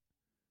relevant,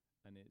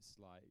 And it's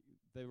like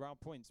there are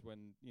points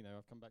when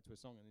I've come back to a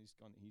song and he's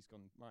gone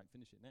right,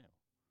 finish it now.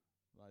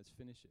 Like, let's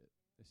finish it.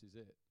 This is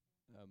it.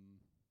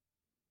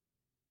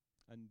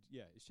 And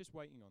yeah, it's just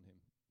waiting on him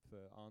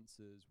for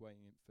answers,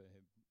 waiting for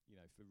him,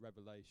 for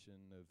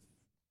revelation of,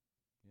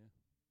 yeah.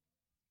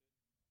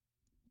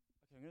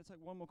 Okay, I'm going to take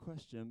one more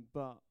question,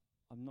 but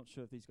I'm not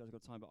sure if these guys have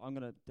got time, but I'm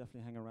going to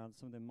definitely hang around.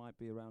 Some of them might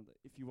be around.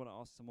 If you want to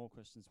ask some more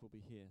questions, we'll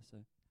be here.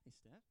 So, hey,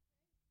 Steph.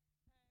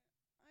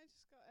 I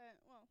just got,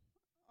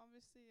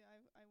 obviously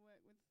I work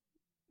with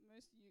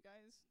most of you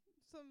guys,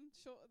 some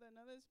shorter than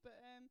others, but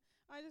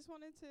I just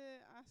wanted to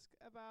ask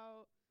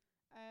about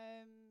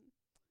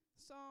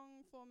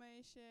song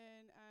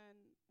formation,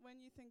 and when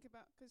you think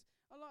about, because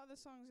a lot of the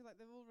songs are like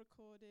they're all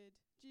recorded.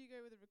 Do you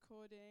go with a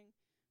recording?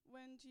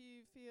 When do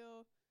you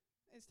feel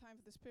it's time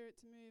for the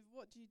Spirit to move?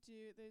 What do you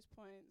do at those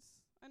points?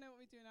 I know what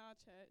we do in our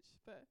church,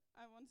 but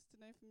I wanted to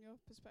know from your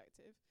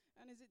perspective.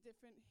 And is it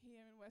different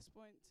here in West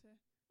Point to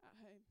at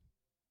home?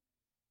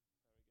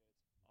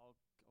 Very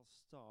good. I'll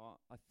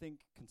start. I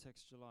think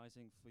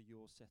contextualizing for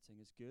your setting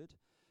is good,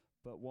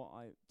 but what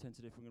I tend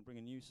to do if we're going to bring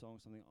a new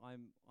song,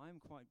 I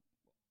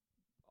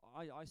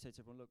say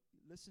to everyone, look,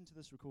 listen to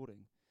this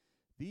recording.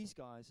 These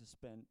guys have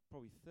spent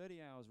probably 30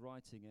 hours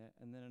writing it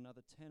and then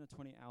another 10 or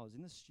 20 hours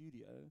in the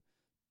studio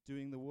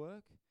doing the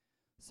work.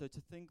 So to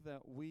think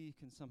that we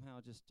can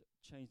somehow just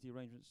change the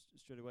arrangements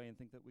straight away and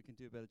think that we can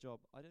do a better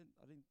job, I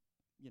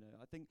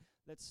think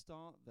let's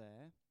start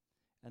there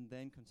and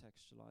then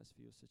contextualize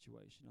for your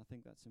situation. I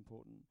think that's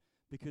important,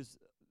 because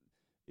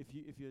if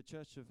you're a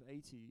church of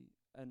 80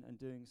 and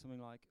doing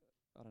something like,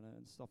 I don't know,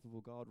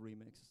 Unstoppable God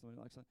remix or something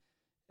like that,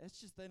 it's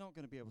just they're not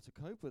going to be able to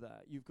cope with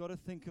that. You've got to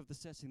think of the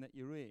setting that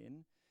you're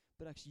in,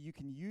 but actually you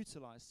can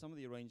utilize some of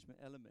the arrangement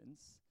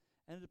elements,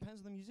 and it depends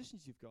on the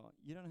musicians you've got.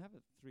 You don't have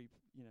a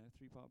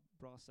three-part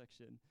brass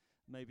section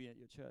maybe at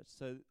your church.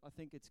 So I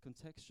think it's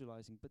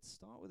contextualizing, but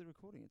start with the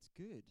recording. It's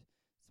good.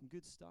 Some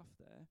good stuff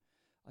there.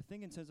 I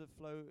think in terms of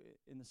flow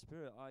in the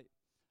Spirit, I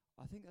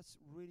think that's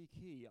really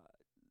key.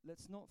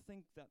 Let's not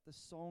think that the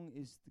song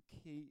is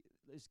king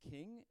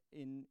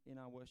in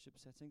our worship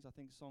settings. I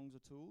think songs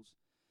are tools.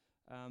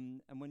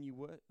 And when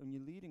you're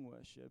leading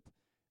worship,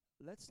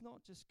 let's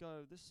not just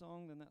go this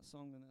song, then that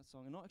song, then that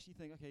song, and not actually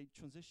think, okay,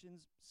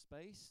 transitions,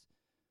 space.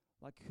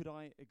 Like, could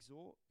I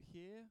exhort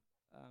here?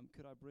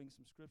 Could I bring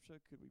some scripture?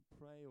 Could we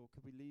pray, or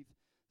could we leave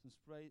some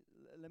spray?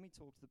 Let me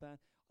talk to the band.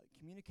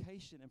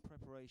 Communication and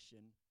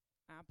preparation,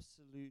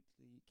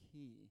 absolutely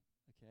key.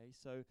 Okay,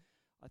 so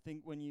I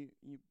think when you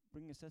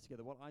bring a set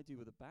together, what I do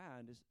with a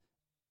band is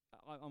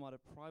I might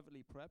have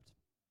privately prepped,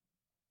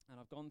 and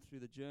I've gone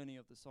through the journey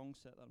of the song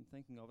set that I'm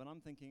thinking of, and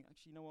I'm thinking,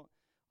 actually, you know what?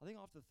 I think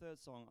after the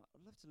third song,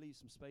 I'd love to leave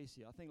some space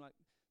here. I think, like,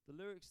 the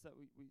lyrics that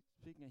we're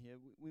speaking of here,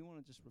 we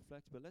want to just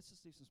reflect, but let's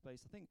just leave some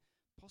space. I think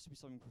possibly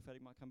something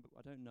prophetic might come, but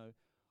I don't know.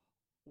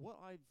 What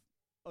I've,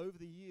 over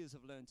the years,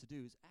 have learned to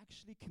do is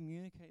actually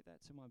communicate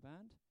that to my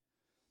band,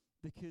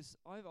 because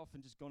I've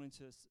often just gone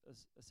into a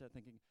set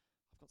thinking,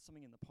 I've got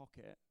something in the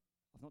pocket.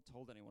 I've not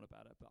told anyone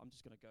about it, but I'm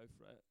just going to go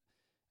for it.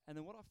 And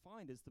then what I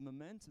find is the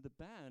momentum, the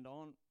band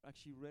aren't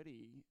actually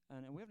ready,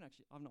 and I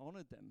haven't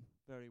honored them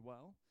very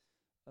well.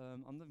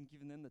 I'm not even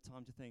giving them the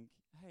time to think,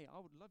 hey, I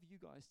would love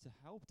you guys to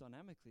help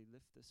dynamically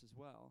lift this as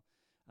well.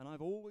 And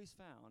I've always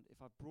found,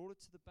 if I've brought it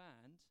to the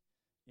band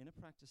in a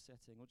practice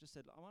setting, or just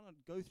said, I want to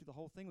go through the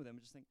whole thing with them,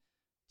 and just think,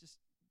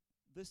 just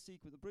this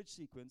sequence, the bridge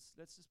sequence,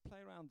 let's just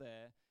play around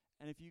there,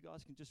 and if you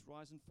guys can just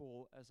rise and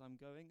fall as I'm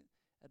going,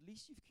 at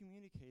least you've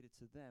communicated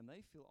to them.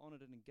 They feel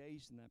honored and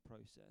engaged in that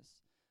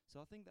process.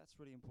 So I think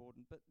that's really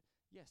important. But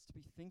yes, to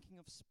be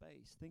thinking of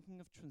space, thinking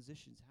of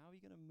transitions. How are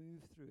you going to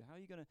move through? How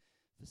are you going to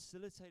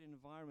facilitate an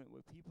environment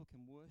where people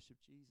can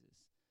worship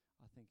Jesus?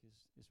 I think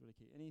is really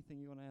key. Anything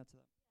you want to add to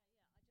that?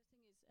 Yeah. I just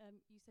think it's,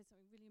 you said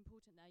something really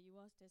important there.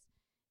 You asked us,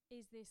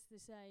 is this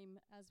the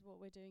same as what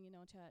we're doing in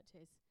our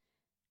churches?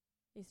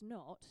 It's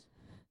not.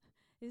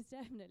 It's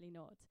definitely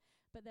not.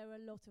 But there are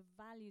a lot of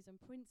values and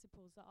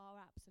principles that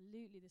are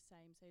absolutely the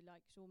same. So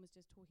like Sean was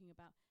just talking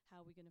about,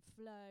 how are we going to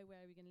flow,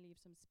 where are we going to leave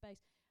some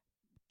space,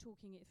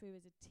 talking it through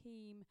as a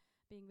team,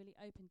 being really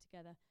open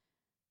together.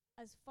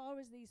 As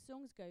far as these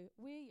songs go,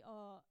 we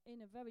are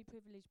in a very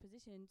privileged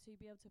position to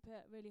be able to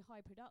put really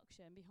high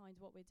production behind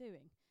what we're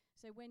doing.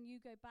 So when you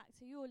go back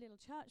to your little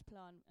church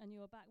plant and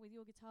you're back with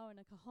your guitar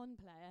and a cajon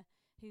player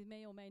who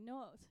may or may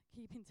not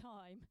keep in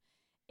time,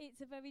 it's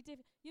a very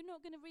different. You're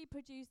not going to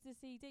reproduce the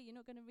CD. You're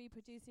not going to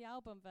reproduce the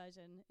album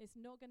version. It's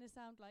not going to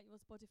sound like your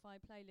Spotify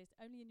playlist,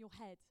 only in your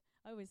head.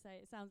 I always say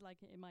it sounds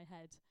like it in my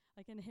head.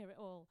 I can hear it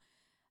all.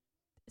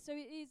 So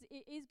it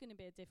is going to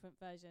be a different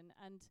version,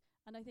 and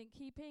I think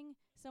keeping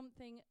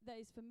something that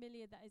is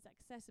familiar, that is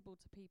accessible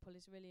to people,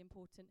 is really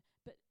important.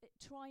 But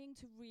trying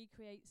to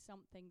recreate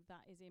something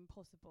that is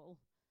impossible,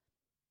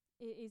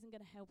 it isn't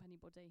going to help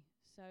anybody.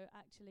 So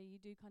actually,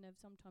 you do kind of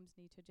sometimes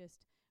need to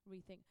just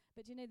rethink.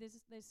 But you know, there's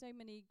so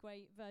many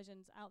great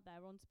versions out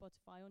there on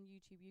Spotify, on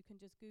YouTube. You can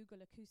just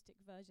Google acoustic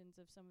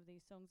versions of some of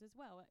these songs as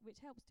well,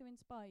 which helps to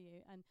inspire you,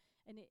 and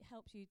it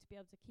helps you to be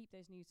able to keep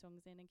those new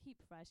songs in and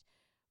keep fresh.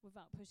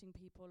 without pushing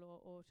people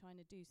or trying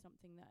to do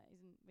something that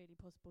isn't really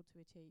possible to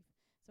achieve.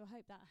 So I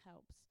hope that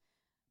helps.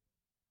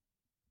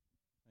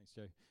 Thanks,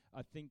 Joe.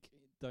 I think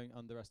don't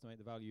underestimate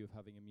the value of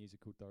having a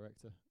musical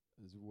director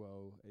as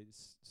well.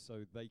 It's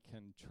so they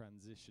can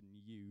transition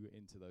you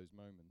into those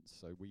moments.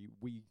 So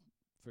we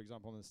for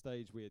example, on the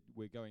stage,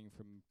 we're going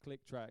from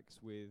click tracks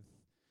with,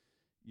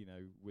 you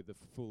know, with a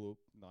full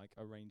like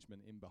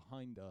arrangement in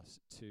behind us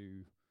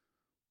to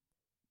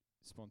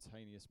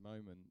spontaneous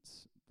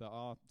moments that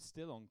are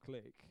still on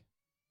click.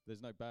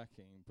 There's no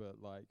backing,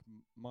 but like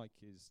Mike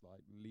is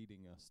like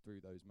leading us through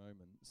those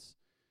moments,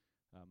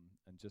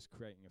 and just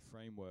creating a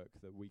framework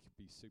that we could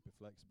be super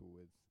flexible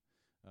with.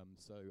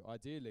 So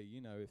ideally,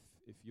 you know,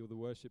 if you're the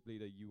worship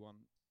leader, you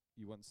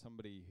want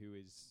somebody who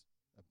is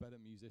a better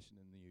musician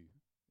than you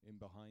in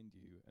behind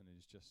you and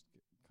is just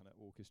kind of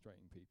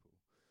orchestrating people.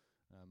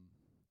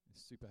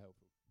 It's super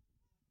helpful.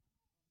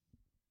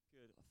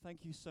 Good.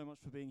 Thank you so much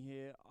for being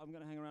here. I'm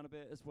going to hang around a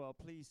bit as well.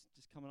 Please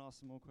just come and ask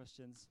some more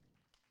questions.